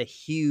is a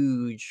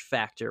huge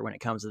factor when it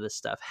comes to this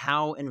stuff.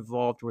 How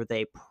involved were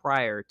they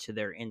prior to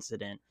their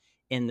incident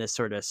in this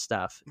sort of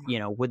stuff.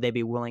 Would they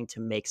be willing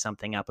to make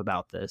something up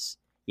about this?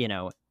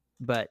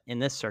 But in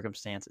this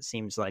circumstance, it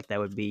seems like that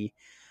would be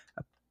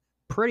a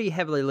pretty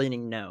heavily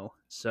leaning no.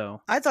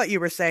 So I thought you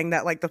were saying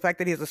that like the fact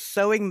that he's a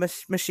sewing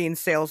machine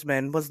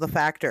salesman was the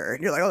factor.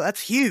 And you're like, oh, that's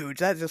huge.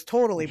 That just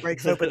totally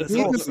breaks open this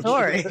whole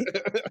story.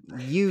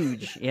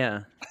 Huge,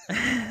 yeah.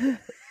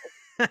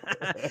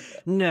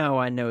 No,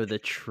 I know the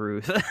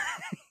truth.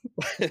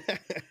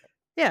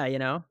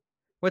 Yeah,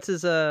 what's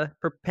his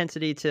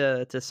propensity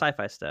to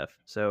sci-fi stuff?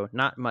 So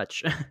not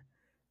much.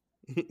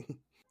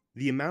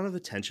 The amount of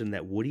attention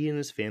that Woody and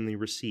his family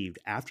received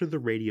after the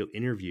radio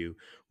interview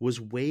was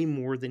way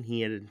more than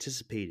he had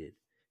anticipated.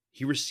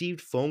 He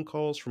received phone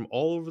calls from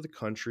all over the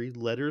country,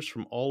 letters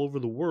from all over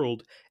the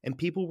world, and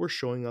people were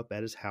showing up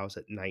at his house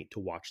at night to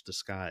watch the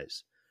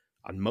skies.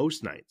 On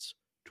most nights,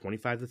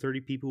 25 to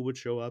 30 people would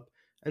show up,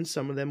 and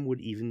some of them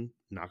would even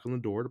knock on the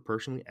door to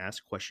personally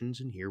ask questions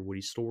and hear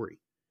Woody's story.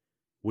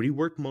 Woody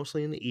worked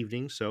mostly in the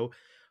evening, so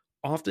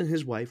often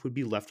his wife would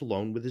be left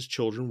alone with his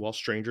children while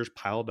strangers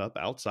piled up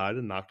outside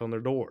and knocked on their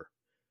door.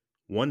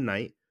 One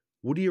night,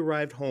 Woody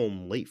arrived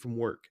home late from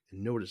work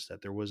and noticed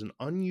that there was an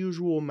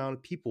unusual amount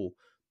of people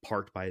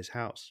parked by his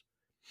house.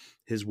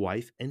 His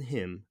wife and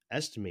him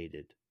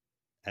estimated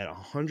at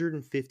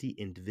 150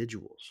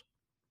 individuals.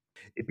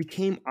 It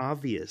became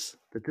obvious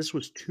that this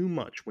was too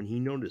much when he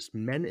noticed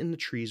men in the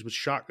trees with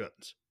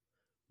shotguns.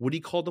 Woody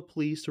called the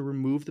police to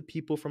remove the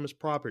people from his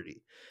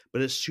property,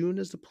 but as soon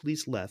as the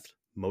police left,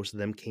 most of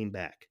them came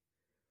back.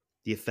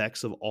 The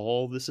effects of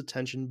all this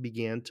attention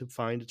began to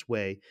find its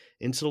way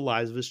into the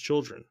lives of his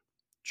children,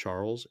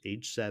 Charles,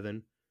 age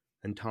 7,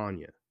 and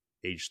Tanya,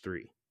 age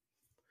 3.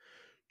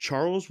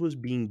 Charles was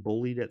being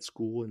bullied at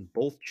school, and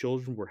both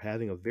children were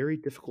having a very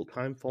difficult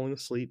time falling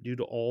asleep due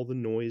to all the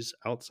noise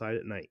outside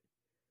at night.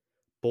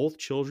 Both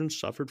children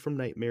suffered from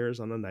nightmares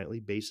on a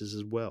nightly basis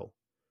as well.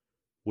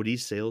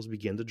 Woody's sales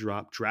began to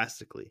drop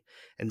drastically,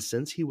 and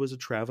since he was a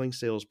traveling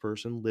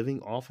salesperson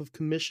living off of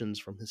commissions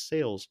from his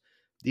sales,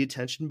 the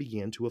attention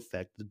began to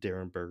affect the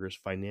Derenbergers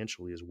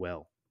financially as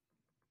well.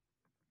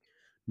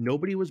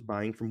 Nobody was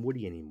buying from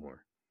Woody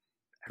anymore.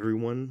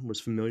 Everyone was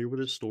familiar with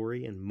his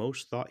story, and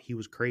most thought he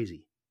was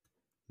crazy.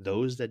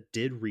 Those that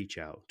did reach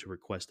out to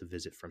request a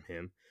visit from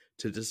him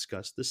to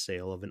discuss the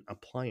sale of an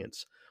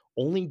appliance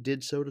only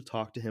did so to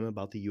talk to him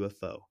about the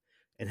UFO,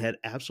 and had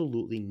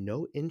absolutely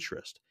no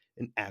interest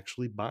in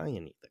actually buying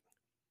anything.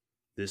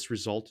 This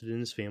resulted in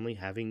his family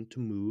having to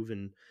move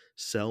and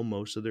sell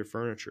most of their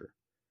furniture.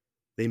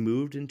 They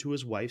moved into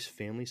his wife's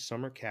family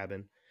summer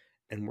cabin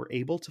and were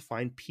able to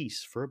find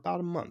peace for about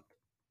a month.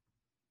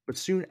 But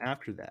soon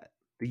after that,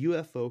 the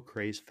UFO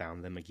craze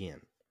found them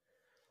again.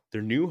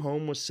 Their new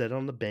home was set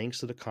on the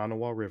banks of the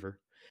Kanawha River,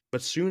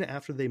 but soon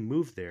after they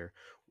moved there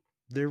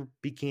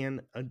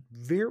began a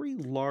very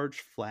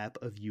large flap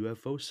of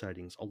UFO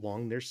sightings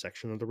along their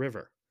section of the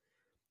river.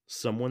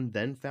 Someone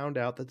then found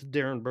out that the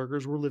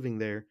Derenbergers were living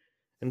there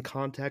and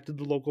contacted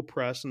the local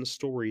press, and the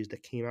stories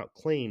that came out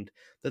claimed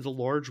that the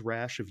large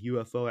rash of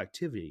UFO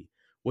activity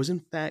was in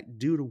fact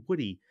due to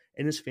Woody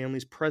and his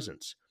family's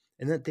presence,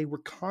 and that they were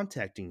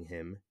contacting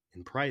him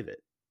in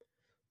private.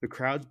 The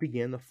crowds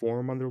began to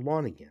form on their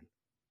lawn again,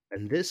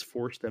 and this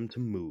forced them to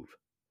move.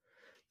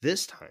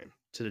 This time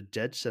to the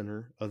dead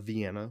center of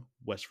Vienna,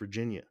 West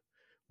Virginia,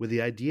 with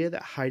the idea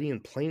that hiding in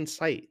plain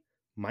sight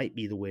might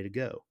be the way to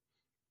go.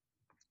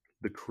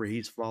 The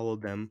craze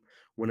followed them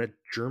when a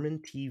German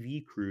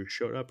TV crew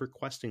showed up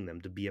requesting them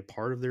to be a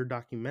part of their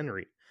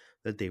documentary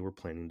that they were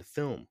planning to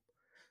film.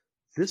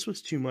 This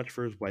was too much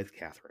for his wife,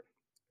 Catherine,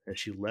 as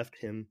she left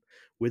him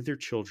with their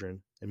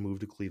children and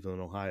moved to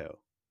Cleveland, Ohio.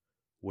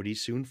 Woody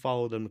soon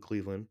followed them to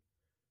Cleveland,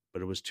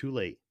 but it was too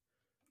late,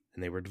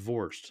 and they were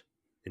divorced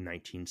in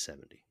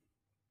 1970.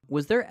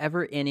 Was there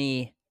ever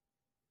any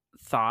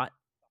thought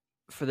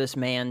for this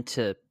man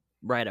to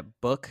write a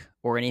book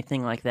or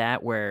anything like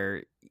that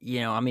where,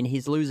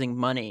 he's losing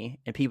money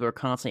and people are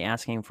constantly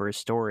asking for his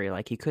story?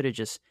 Like, he could have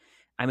just,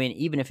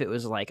 even if it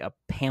was like a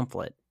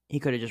pamphlet, he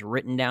could have just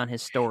written down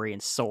his story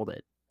and sold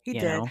it. He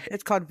did.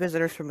 It's called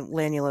Visitors from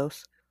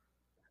Lanulos.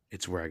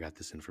 It's where I got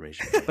this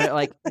information. But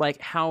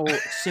like how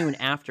soon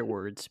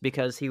afterwards,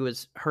 because he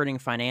was hurting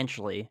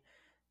financially.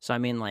 So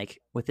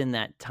within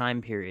that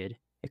time period,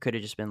 it could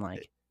have just been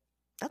like,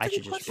 I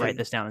should just write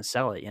this down and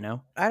sell it,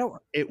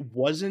 It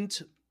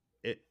wasn't.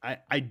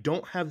 I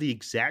don't have the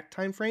exact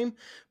time frame,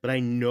 but I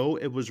know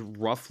it was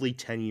roughly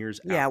 10 years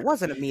after. Yeah, it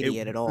wasn't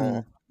immediate at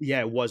all.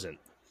 Yeah, it wasn't.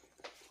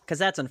 Because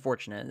that's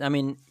unfortunate.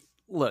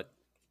 Look,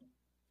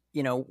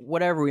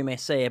 whatever we may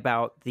say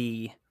about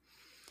the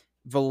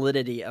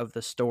validity of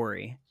the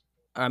story,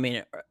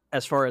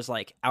 as far as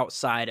like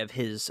outside of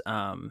his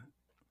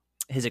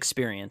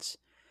experience,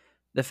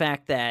 the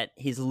fact that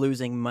he's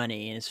losing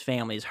money and his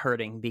family's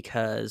hurting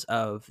because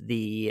of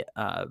the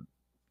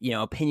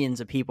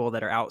opinions of people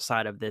that are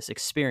outside of this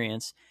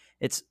experience,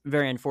 it's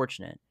very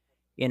unfortunate.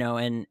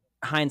 And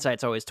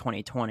hindsight's always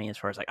 20/20 as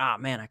far as like,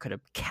 man, I could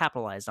have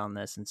capitalized on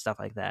this and stuff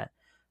like that.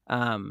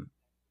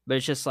 But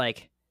it's just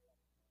like,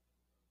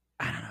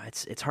 I don't know.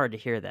 it's hard to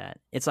hear that.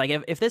 It's like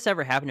if this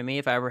ever happened to me,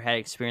 if I ever had an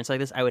experience like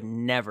this, I would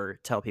never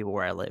tell people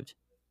where I lived.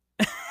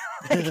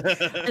 Like,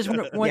 I just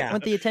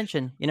want the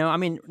attention, you know. I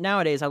mean,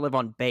 nowadays I live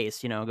on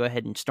base, you know. Go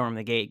ahead and storm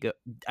the gate.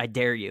 I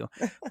dare you.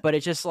 But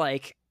it's just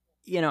like,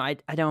 you know,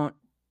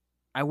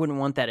 I wouldn't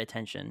want that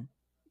attention.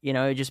 You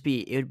know, it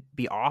would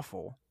be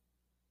awful,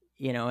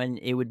 you know, and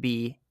it would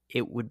be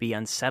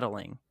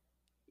unsettling,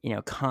 you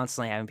know,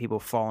 constantly having people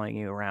following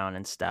you around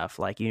and stuff.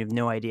 Like, you have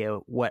no idea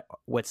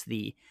what's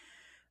the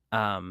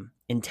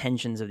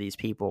intentions of these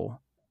people.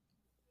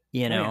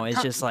 You know, it's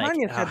just like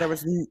Tanya said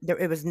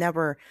there was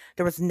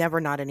never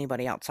not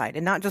anybody outside,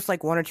 and not just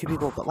like one or two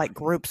people, but like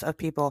groups of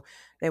people.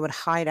 They would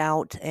hide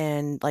out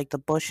in like the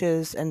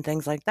bushes and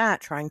things like that,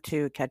 trying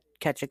to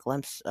catch a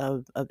glimpse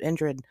of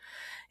Indrid.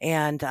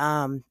 And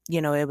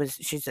you know, it was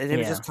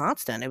just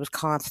constant. It was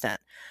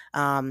constant.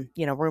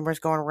 You know, rumors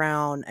going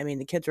around. I mean,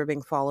 the kids were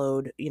being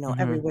followed, you know,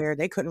 everywhere.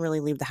 They couldn't really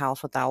leave the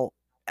house without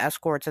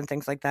escorts and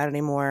things like that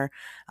anymore.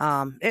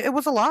 It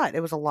was a lot.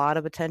 It was a lot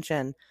of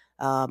attention.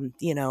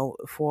 You know,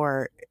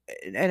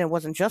 and it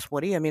wasn't just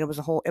Woody. I mean, it was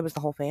the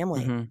whole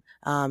family.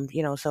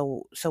 You know,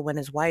 so when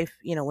his wife,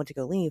 you know, went to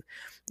go leave,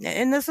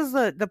 and this is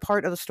the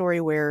part of the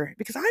story where,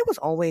 because I was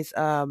always,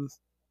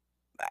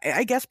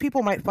 I guess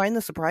people might find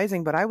this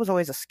surprising, but I was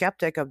always a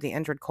skeptic of the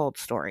Indrid Cold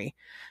story,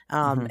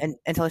 and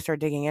until I started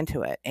digging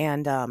into it.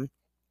 And,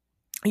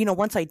 you know,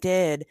 once I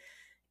did,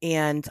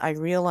 and I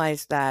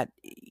realized that,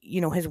 you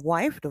know, his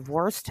wife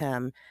divorced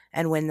him.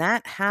 And when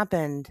that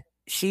happened,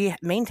 she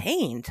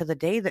maintained to the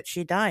day that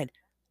she died,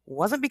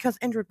 wasn't because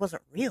Indrid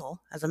wasn't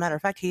real. As a matter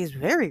of fact, he is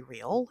very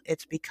real.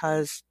 It's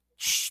because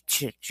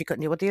she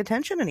couldn't deal with the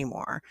attention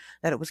anymore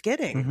that it was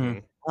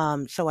getting.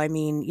 So, I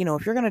mean, you know,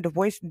 if you're going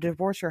to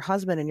divorce your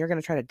husband and you're going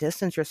to try to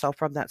distance yourself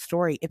from that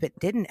story, if it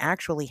didn't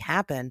actually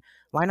happen,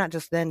 why not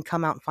just then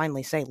come out and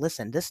finally say,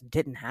 listen, this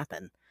didn't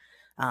happen?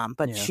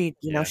 But she,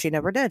 you know, she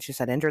never did. She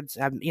said, Indrid's,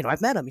 you know,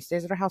 I've met him. He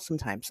stays at her house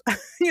sometimes.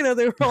 You know,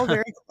 they were all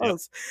very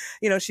close.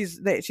 You know, she's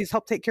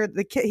helped take care of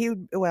the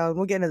kid. Well,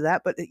 we'll get into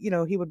that, but, you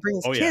know, he would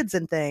bring his kids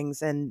and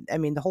things. And I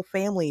mean, the whole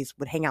families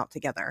would hang out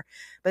together,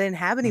 but they didn't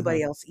have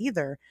anybody else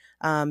either.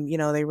 You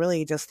know, they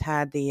really just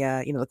had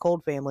the, you know, the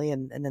Cold family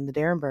and then the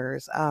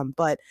Derenbergers.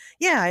 But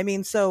yeah, I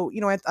mean, so, you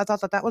know, I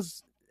thought that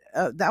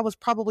was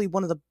probably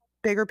one of the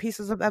bigger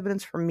pieces of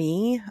evidence for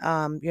me,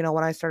 you know,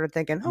 when I started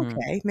thinking,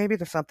 okay, maybe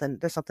there's something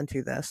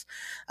to this,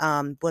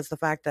 was the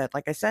fact that,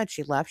 like I said,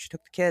 she left, she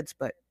took the kids,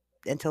 but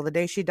until the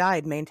day she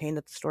died, maintained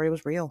that the story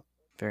was real.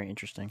 Very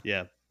interesting.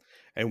 Yeah.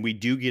 And we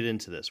do get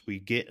into this. We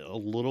get a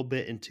little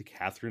bit into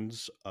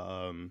Catherine's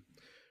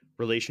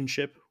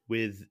relationship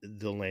with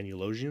the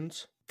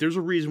Lanulosians. There's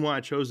a reason why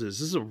I chose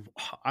this.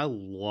 I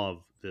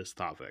love this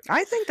topic.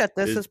 I think that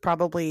this is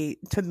probably,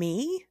 to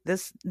me,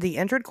 the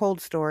Indrid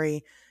Cold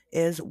story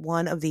is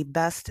one of the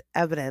best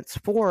evidence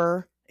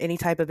for any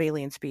type of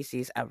alien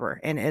species ever.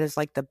 And it is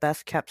like the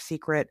best kept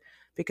secret,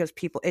 because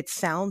it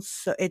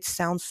sounds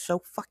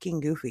so fucking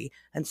goofy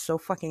and so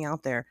fucking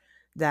out there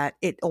that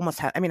it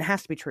almost it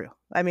has to be true.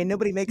 I mean,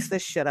 nobody makes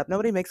this shit up.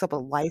 Nobody makes up a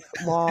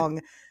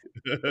lifelong,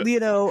 you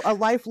know, a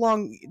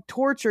lifelong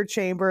torture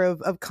chamber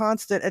of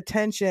constant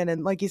attention.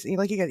 And like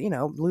you get, you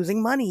know,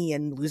 losing money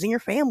and losing your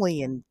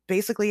family and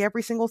basically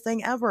every single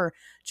thing ever,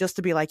 just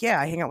to be like,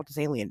 yeah, I hang out with this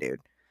alien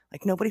dude.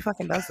 Like, nobody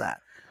fucking does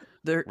that.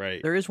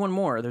 There is one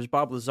more. There's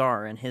Bob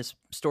Lazar, and his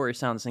story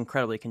sounds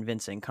incredibly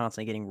convincing,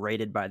 constantly getting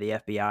raided by the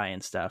FBI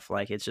and stuff.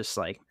 Like, it's just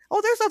like...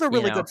 Oh, there's other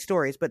really good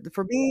stories, but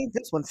for me,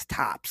 this one's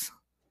tops.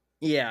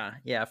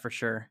 Yeah, for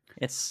sure.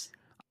 It's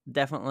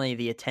definitely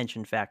the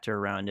attention factor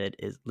around it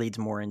leads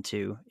more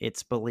into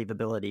its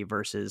believability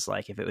versus,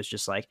 like, if it was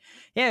just like,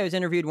 yeah, I was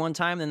interviewed one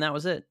time, then that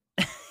was it.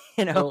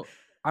 You know? Well,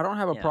 I don't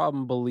have a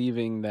problem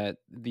believing that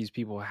these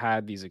people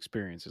had these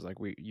experiences, like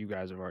you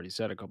guys have already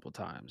said a couple of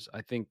times.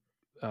 I think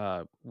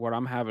what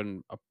I'm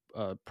having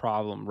a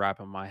problem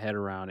wrapping my head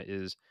around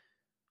is,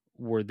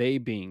 were they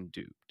being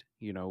duped?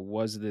 You know,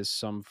 was this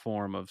some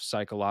form of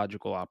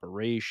psychological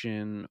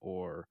operation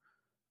or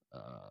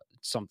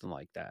something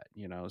like that?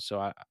 You know, so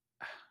I,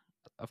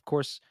 of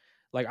course,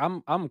 like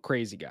I'm a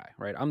crazy guy,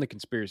 right? I'm the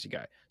conspiracy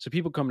guy. So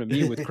people come to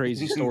me with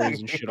crazy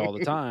stories and shit all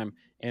the time,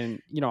 and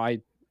you know,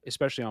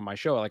 especially on my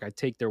show, like I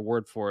take their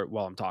word for it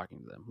while I'm talking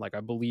to them. Like I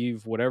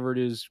believe whatever it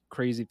is,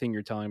 crazy thing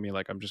you're telling me,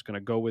 like I'm just going to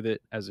go with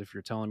it as if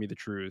you're telling me the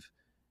truth.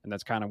 And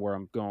that's kind of where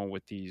I'm going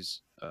with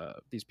these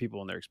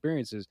people and their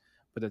experiences.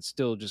 But that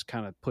still just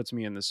kind of puts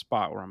me in the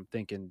spot where I'm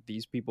thinking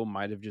these people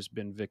might have just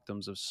been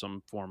victims of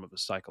some form of a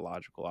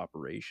psychological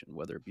operation,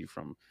 whether it be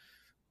from,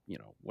 you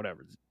know,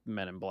 whatever,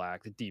 Men in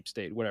Black, the Deep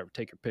State, whatever,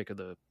 take your pick of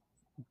the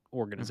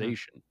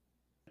organization.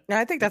 Yeah,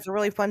 I think that's a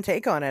really fun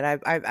take on it.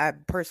 I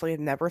personally have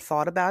never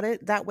thought about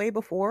it that way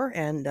before,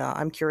 and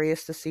I'm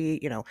curious to see,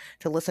 you know,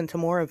 to listen to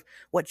more of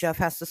what Jeff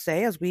has to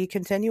say as we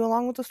continue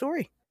along with the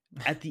story.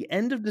 At the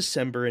end of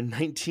December in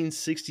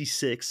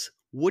 1966,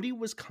 Woody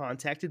was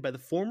contacted by the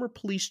former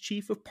police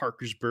chief of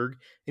Parkersburg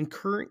and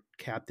current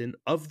captain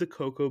of the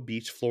Cocoa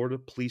Beach, Florida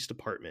Police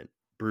Department,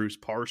 Bruce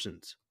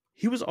Parsons.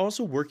 He was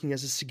also working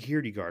as a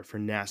security guard for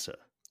NASA,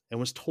 and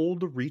was told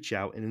to reach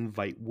out and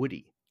invite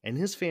Woody and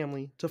his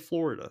family to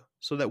Florida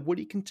so that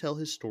Woody can tell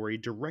his story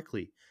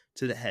directly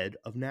to the head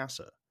of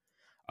NASA,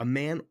 a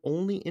man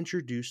only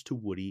introduced to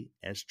Woody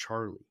as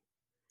Charlie.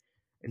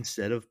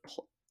 Instead of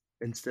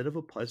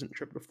a pleasant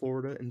trip to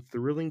Florida and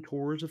thrilling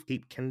tours of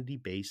Cape Kennedy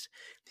Base,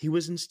 he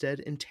was instead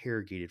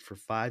interrogated for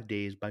 5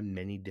 days by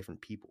many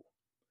different people.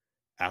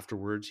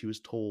 Afterwards, he was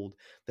told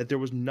that there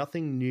was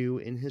nothing new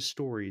in his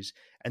stories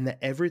and that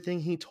everything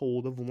he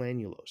told of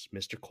Lanulos,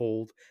 Mr.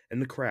 Cold,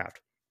 and the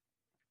craft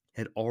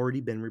had already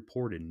been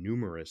reported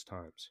numerous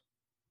times.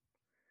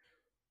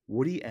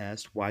 Woody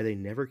asked why they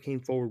never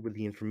came forward with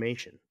the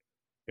information.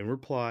 In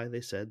reply,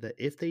 they said that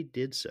if they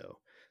did so,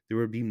 there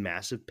would be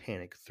massive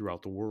panic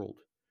throughout the world.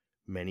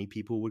 Many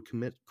people would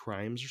commit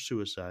crimes or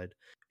suicide.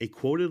 A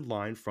quoted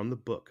line from the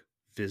book,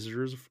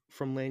 Visitors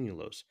from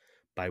Lanulos,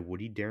 by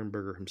Woody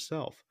Derenberger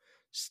himself,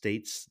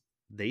 states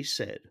they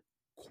said,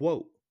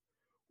 quote,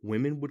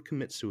 women would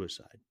commit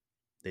suicide.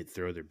 They'd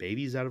throw their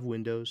babies out of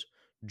windows,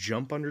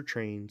 jump under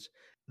trains.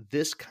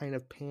 This kind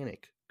of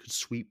panic could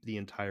sweep the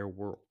entire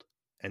world,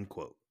 end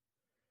quote.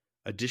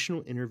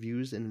 Additional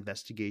interviews and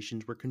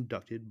investigations were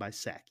conducted by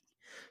SACI,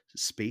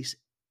 Space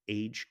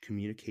Age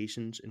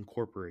Communications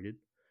Incorporated,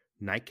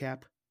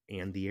 NICAP,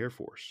 and the Air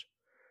Force.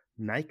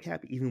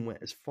 NICAP even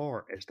went as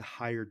far as to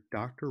hire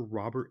Dr.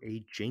 Robert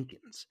A.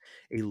 Jenkins,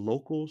 a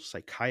local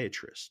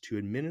psychiatrist, to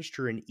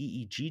administer an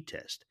EEG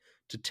test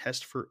to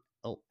test for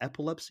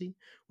epilepsy,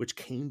 which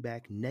came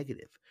back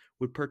negative,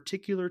 with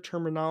particular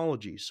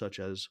terminology such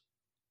as,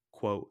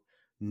 quote,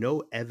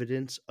 no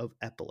evidence of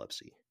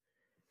epilepsy.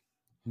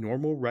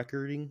 Normal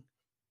recording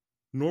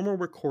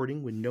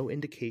with no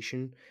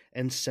indication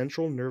and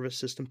central nervous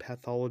system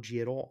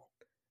pathology at all,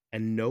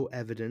 and no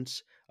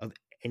evidence of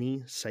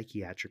any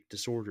psychiatric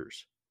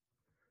disorders.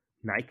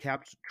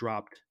 NICAP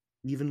dropped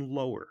even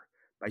lower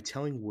by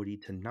telling Woody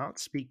to not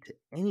speak to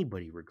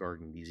anybody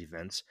regarding these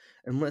events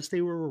unless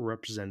they were a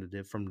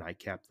representative from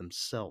NICAP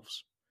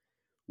themselves.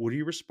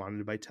 Woody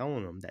responded by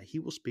telling him that he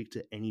will speak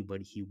to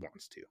anybody he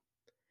wants to.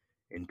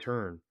 In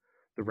turn,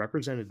 the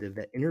representative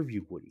that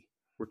interviewed Woody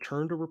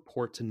returned a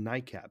report to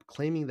NICAP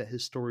claiming that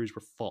his stories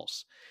were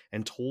false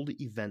and told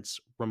events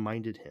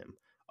reminded him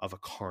of a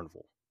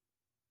carnival.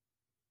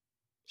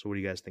 So what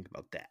do you guys think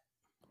about that?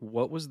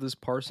 What was this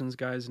Parsons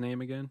guy's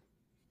name again?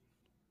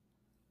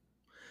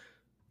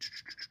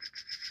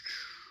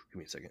 Give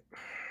me a second.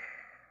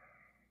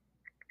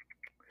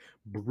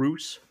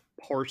 Bruce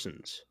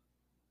Parsons.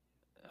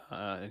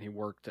 And he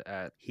worked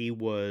at... He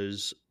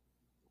was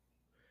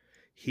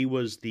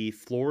the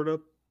Florida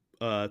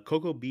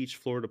Cocoa Beach,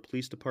 Florida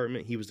Police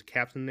Department. He was the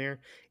captain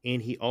there,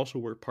 and he also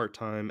worked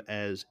part-time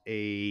as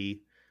a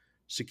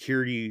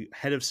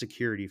head of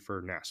security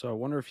for NASA. So I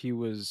wonder if he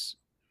was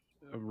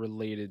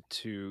related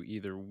to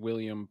either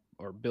William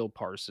or Bill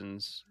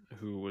Parsons,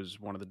 who was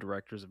one of the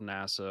directors of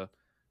NASA,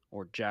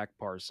 or Jack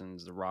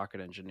Parsons, the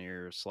rocket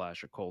engineer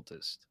 /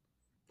 occultist.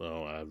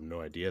 Oh, I have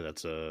no idea.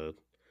 That's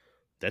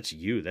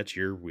you. That's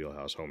your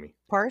wheelhouse, homie.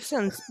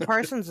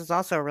 Parsons is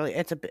also really,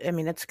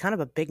 it's kind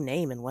of a big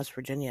name in West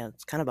Virginia.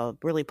 It's kind of a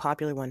really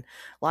popular one.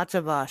 Lots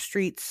of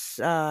streets,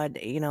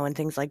 and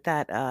things like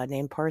that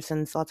named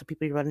Parsons. Lots of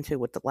people you run into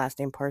with the last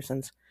name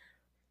Parsons.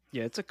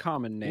 Yeah, it's a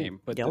common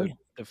name, but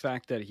the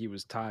fact that he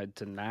was tied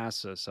to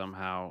NASA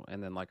somehow,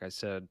 and then, like I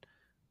said,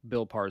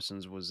 Bill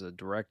Parsons was a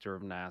director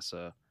of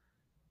NASA,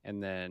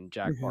 and then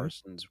Jack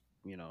Parsons,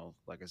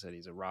 like I said,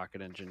 he's a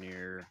rocket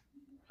engineer.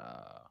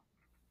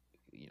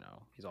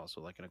 He's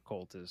also like an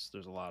occultist.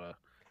 There's a lot of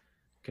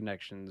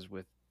connections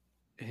with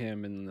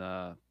him and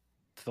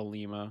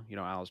Thelema,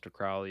 Aleister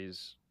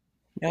Crowley's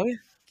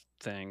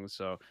thing.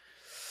 So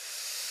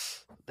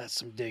that's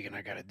some digging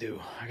I gotta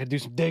do. I gotta do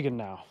some digging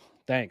now.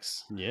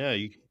 Thanks. Yeah,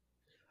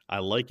 I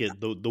like it.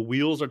 The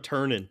wheels are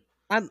turning.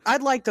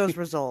 I'd like those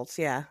results.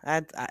 Yeah,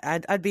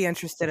 I'd be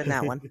interested in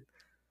that one.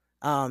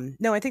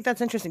 No, I think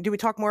that's interesting. Do we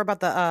talk more about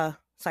the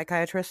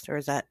psychiatrist, or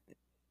is that?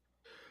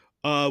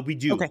 We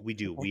do. Okay. We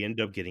do. We end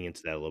up getting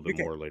into that a little bit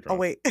more later on. Oh,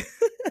 wait.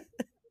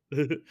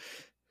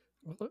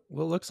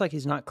 Well, it looks like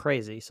he's not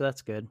crazy, so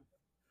that's good.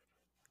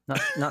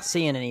 Not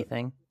seeing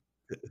anything.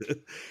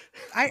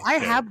 I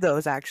have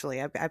those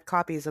actually. I have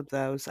copies of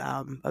those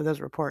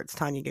reports.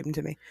 Tanya gave them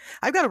to me.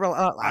 I've got a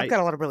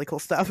lot of really cool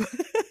stuff.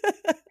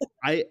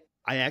 I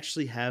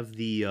actually have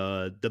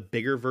the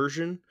bigger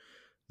version,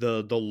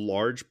 the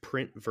large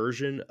print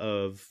version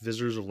of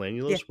Visitors of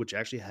Lanulos, which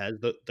actually has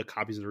the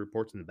copies of the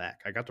reports in the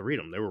back. I got to read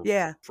them. They were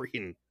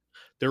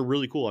they're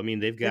really cool. I mean,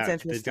 they've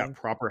got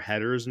proper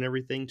headers and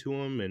everything to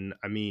them, and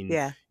I mean,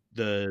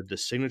 the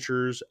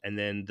signatures, and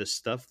then the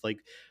stuff like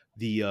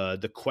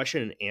the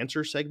question and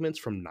answer segments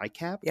from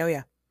NICAP. Oh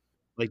yeah,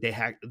 like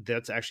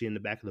that's actually in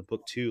the back of the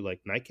book too. Like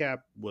NICAP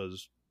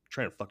was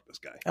trying to fuck this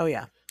guy. Oh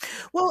yeah.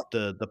 Well,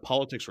 the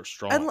politics were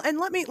strong. And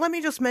let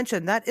me just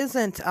mention that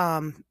isn't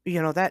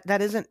that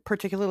isn't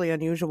particularly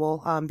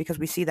unusual because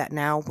we see that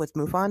now with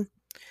MUFON.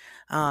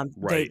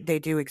 Right. They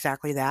do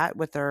exactly that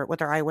with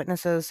their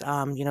eyewitnesses.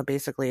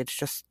 Basically it's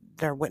just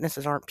their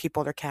witnesses aren't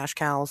people, they're cash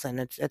cows, and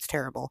it's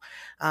terrible.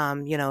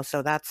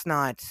 So that's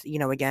not,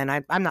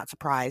 again, I'm not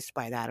surprised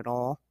by that at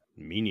all.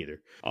 Me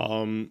neither.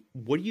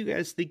 What do you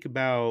guys think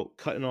about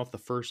cutting off the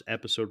first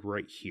episode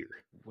right here?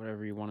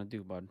 Whatever you want to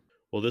do, bud.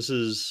 Well, this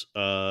is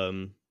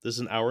an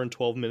hour and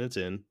 12 minutes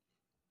in.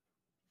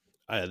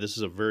 This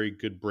is a very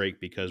good break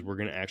because we're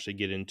going to actually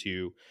get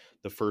into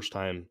the first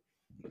time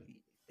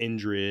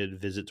Indrid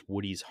visits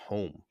Woody's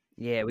home.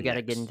 Yeah, we got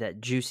to get next. into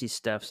that juicy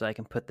stuff so I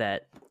can put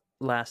that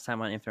last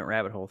time on Infinite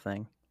Rabbit Hole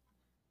thing.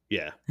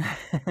 Yeah.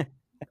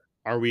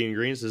 Are we in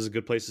agreement? This is a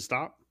good place to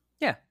stop?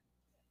 Yeah.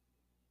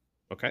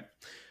 Okay.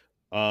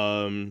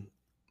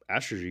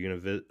 Asher, are you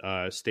going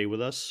to stay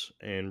with us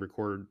and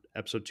record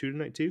episode 2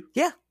 tonight too?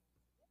 Yeah.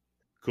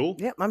 Cool.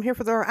 Yep, I'm here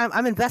for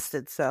I'm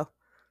invested, so.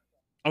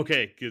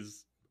 Okay,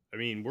 because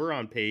we're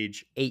on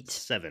page 8.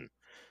 7.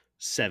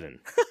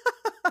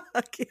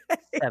 Okay.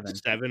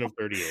 7 of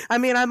 38.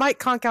 I might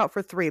conk out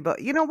for 3, but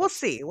we'll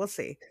see. We'll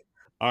see.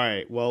 All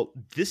right. Well,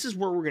 this is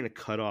where we're going to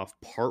cut off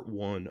part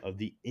 1 of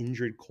the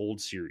Indrid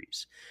Cold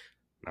series.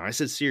 Now, I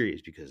said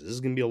series because this is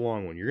going to be a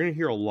long one. You're going to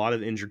hear a lot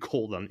of Indrid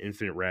Cold on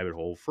Infinite Rabbit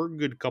Hole for a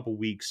good couple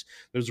weeks.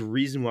 There's a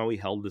reason why we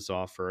held this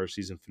off for our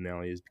season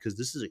finale, is because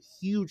this is a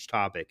huge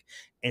topic,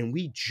 and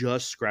we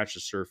just scratched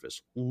the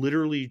surface,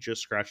 literally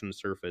just scratching the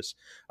surface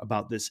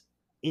about this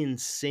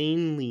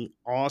insanely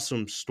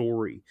awesome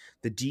story.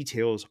 The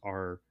details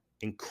are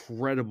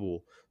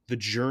incredible. The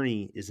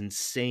journey is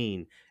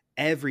insane.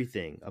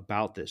 Everything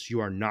about this, you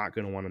are not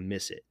going to want to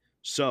miss it.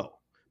 So,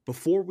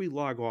 before we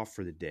log off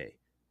for the day,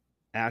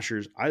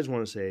 Ashers, I just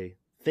want to say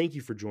thank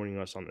you for joining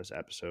us on this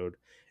episode.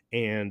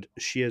 And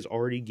she has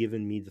already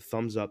given me the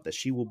thumbs up that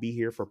she will be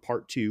here for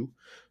part 2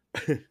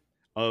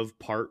 of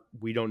part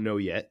we don't know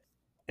yet.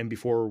 And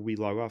before we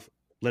log off,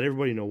 let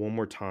everybody know one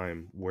more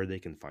time where they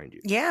can find you.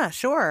 Yeah,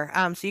 sure.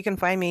 So you can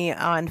find me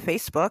on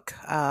Facebook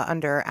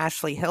under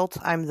Ashley Hilt.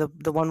 I'm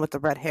the one with the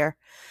red hair.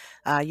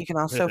 You can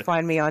also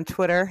find me on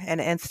Twitter and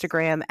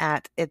Instagram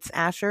at It's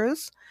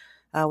Ashers.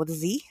 With a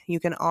Z. You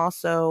can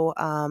also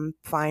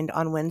find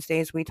on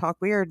Wednesdays We Talk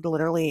Weird,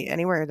 literally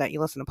anywhere that you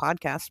listen to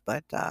podcasts.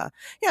 But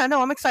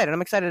I'm excited.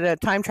 I'm excited to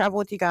time travel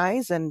with you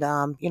guys and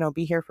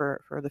be here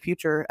for the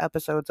future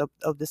episodes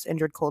of this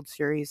Indrid Cold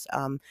series.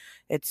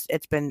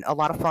 It's been a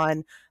lot of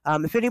fun.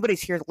 If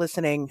anybody's here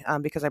listening,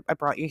 because I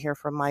brought you here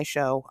from my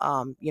show,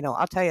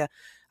 I'll tell you.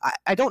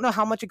 I don't know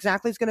how much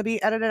exactly is going to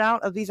be edited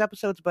out of these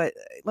episodes, but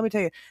let me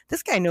tell you,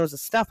 this guy knows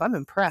his stuff. I'm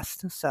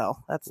impressed. So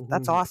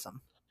that's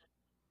awesome.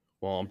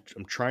 Well,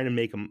 I'm trying to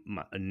make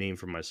a name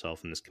for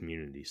myself in this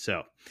community.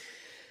 So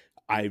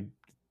I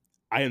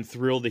am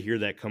thrilled to hear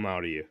that come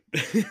out of you.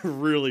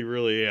 Really,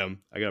 really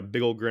am. I got a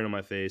big old grin on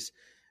my face,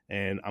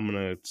 and I'm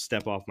going to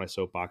step off my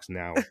soapbox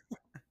now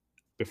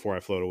before I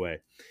float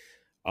away.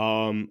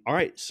 All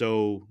right.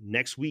 So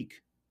next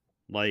week,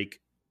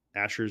 like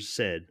Asher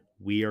said,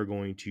 we are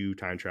going to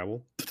time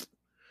travel,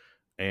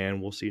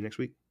 and we'll see you next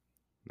week.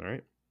 All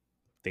right.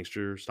 Thanks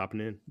for stopping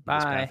in. Bye.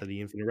 This Path of the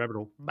Infinite Rabbit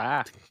Hole.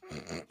 Bye.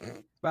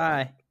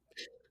 Bye.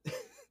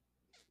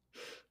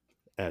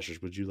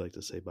 Ashers, would you like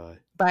to say bye?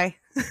 Bye.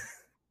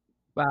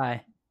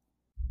 Bye.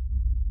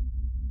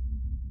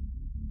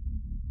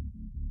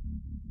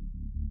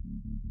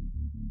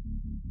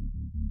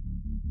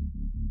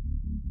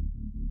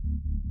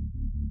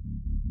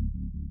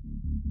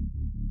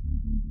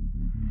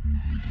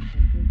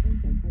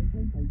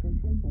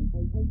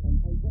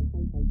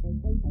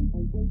 Thank you.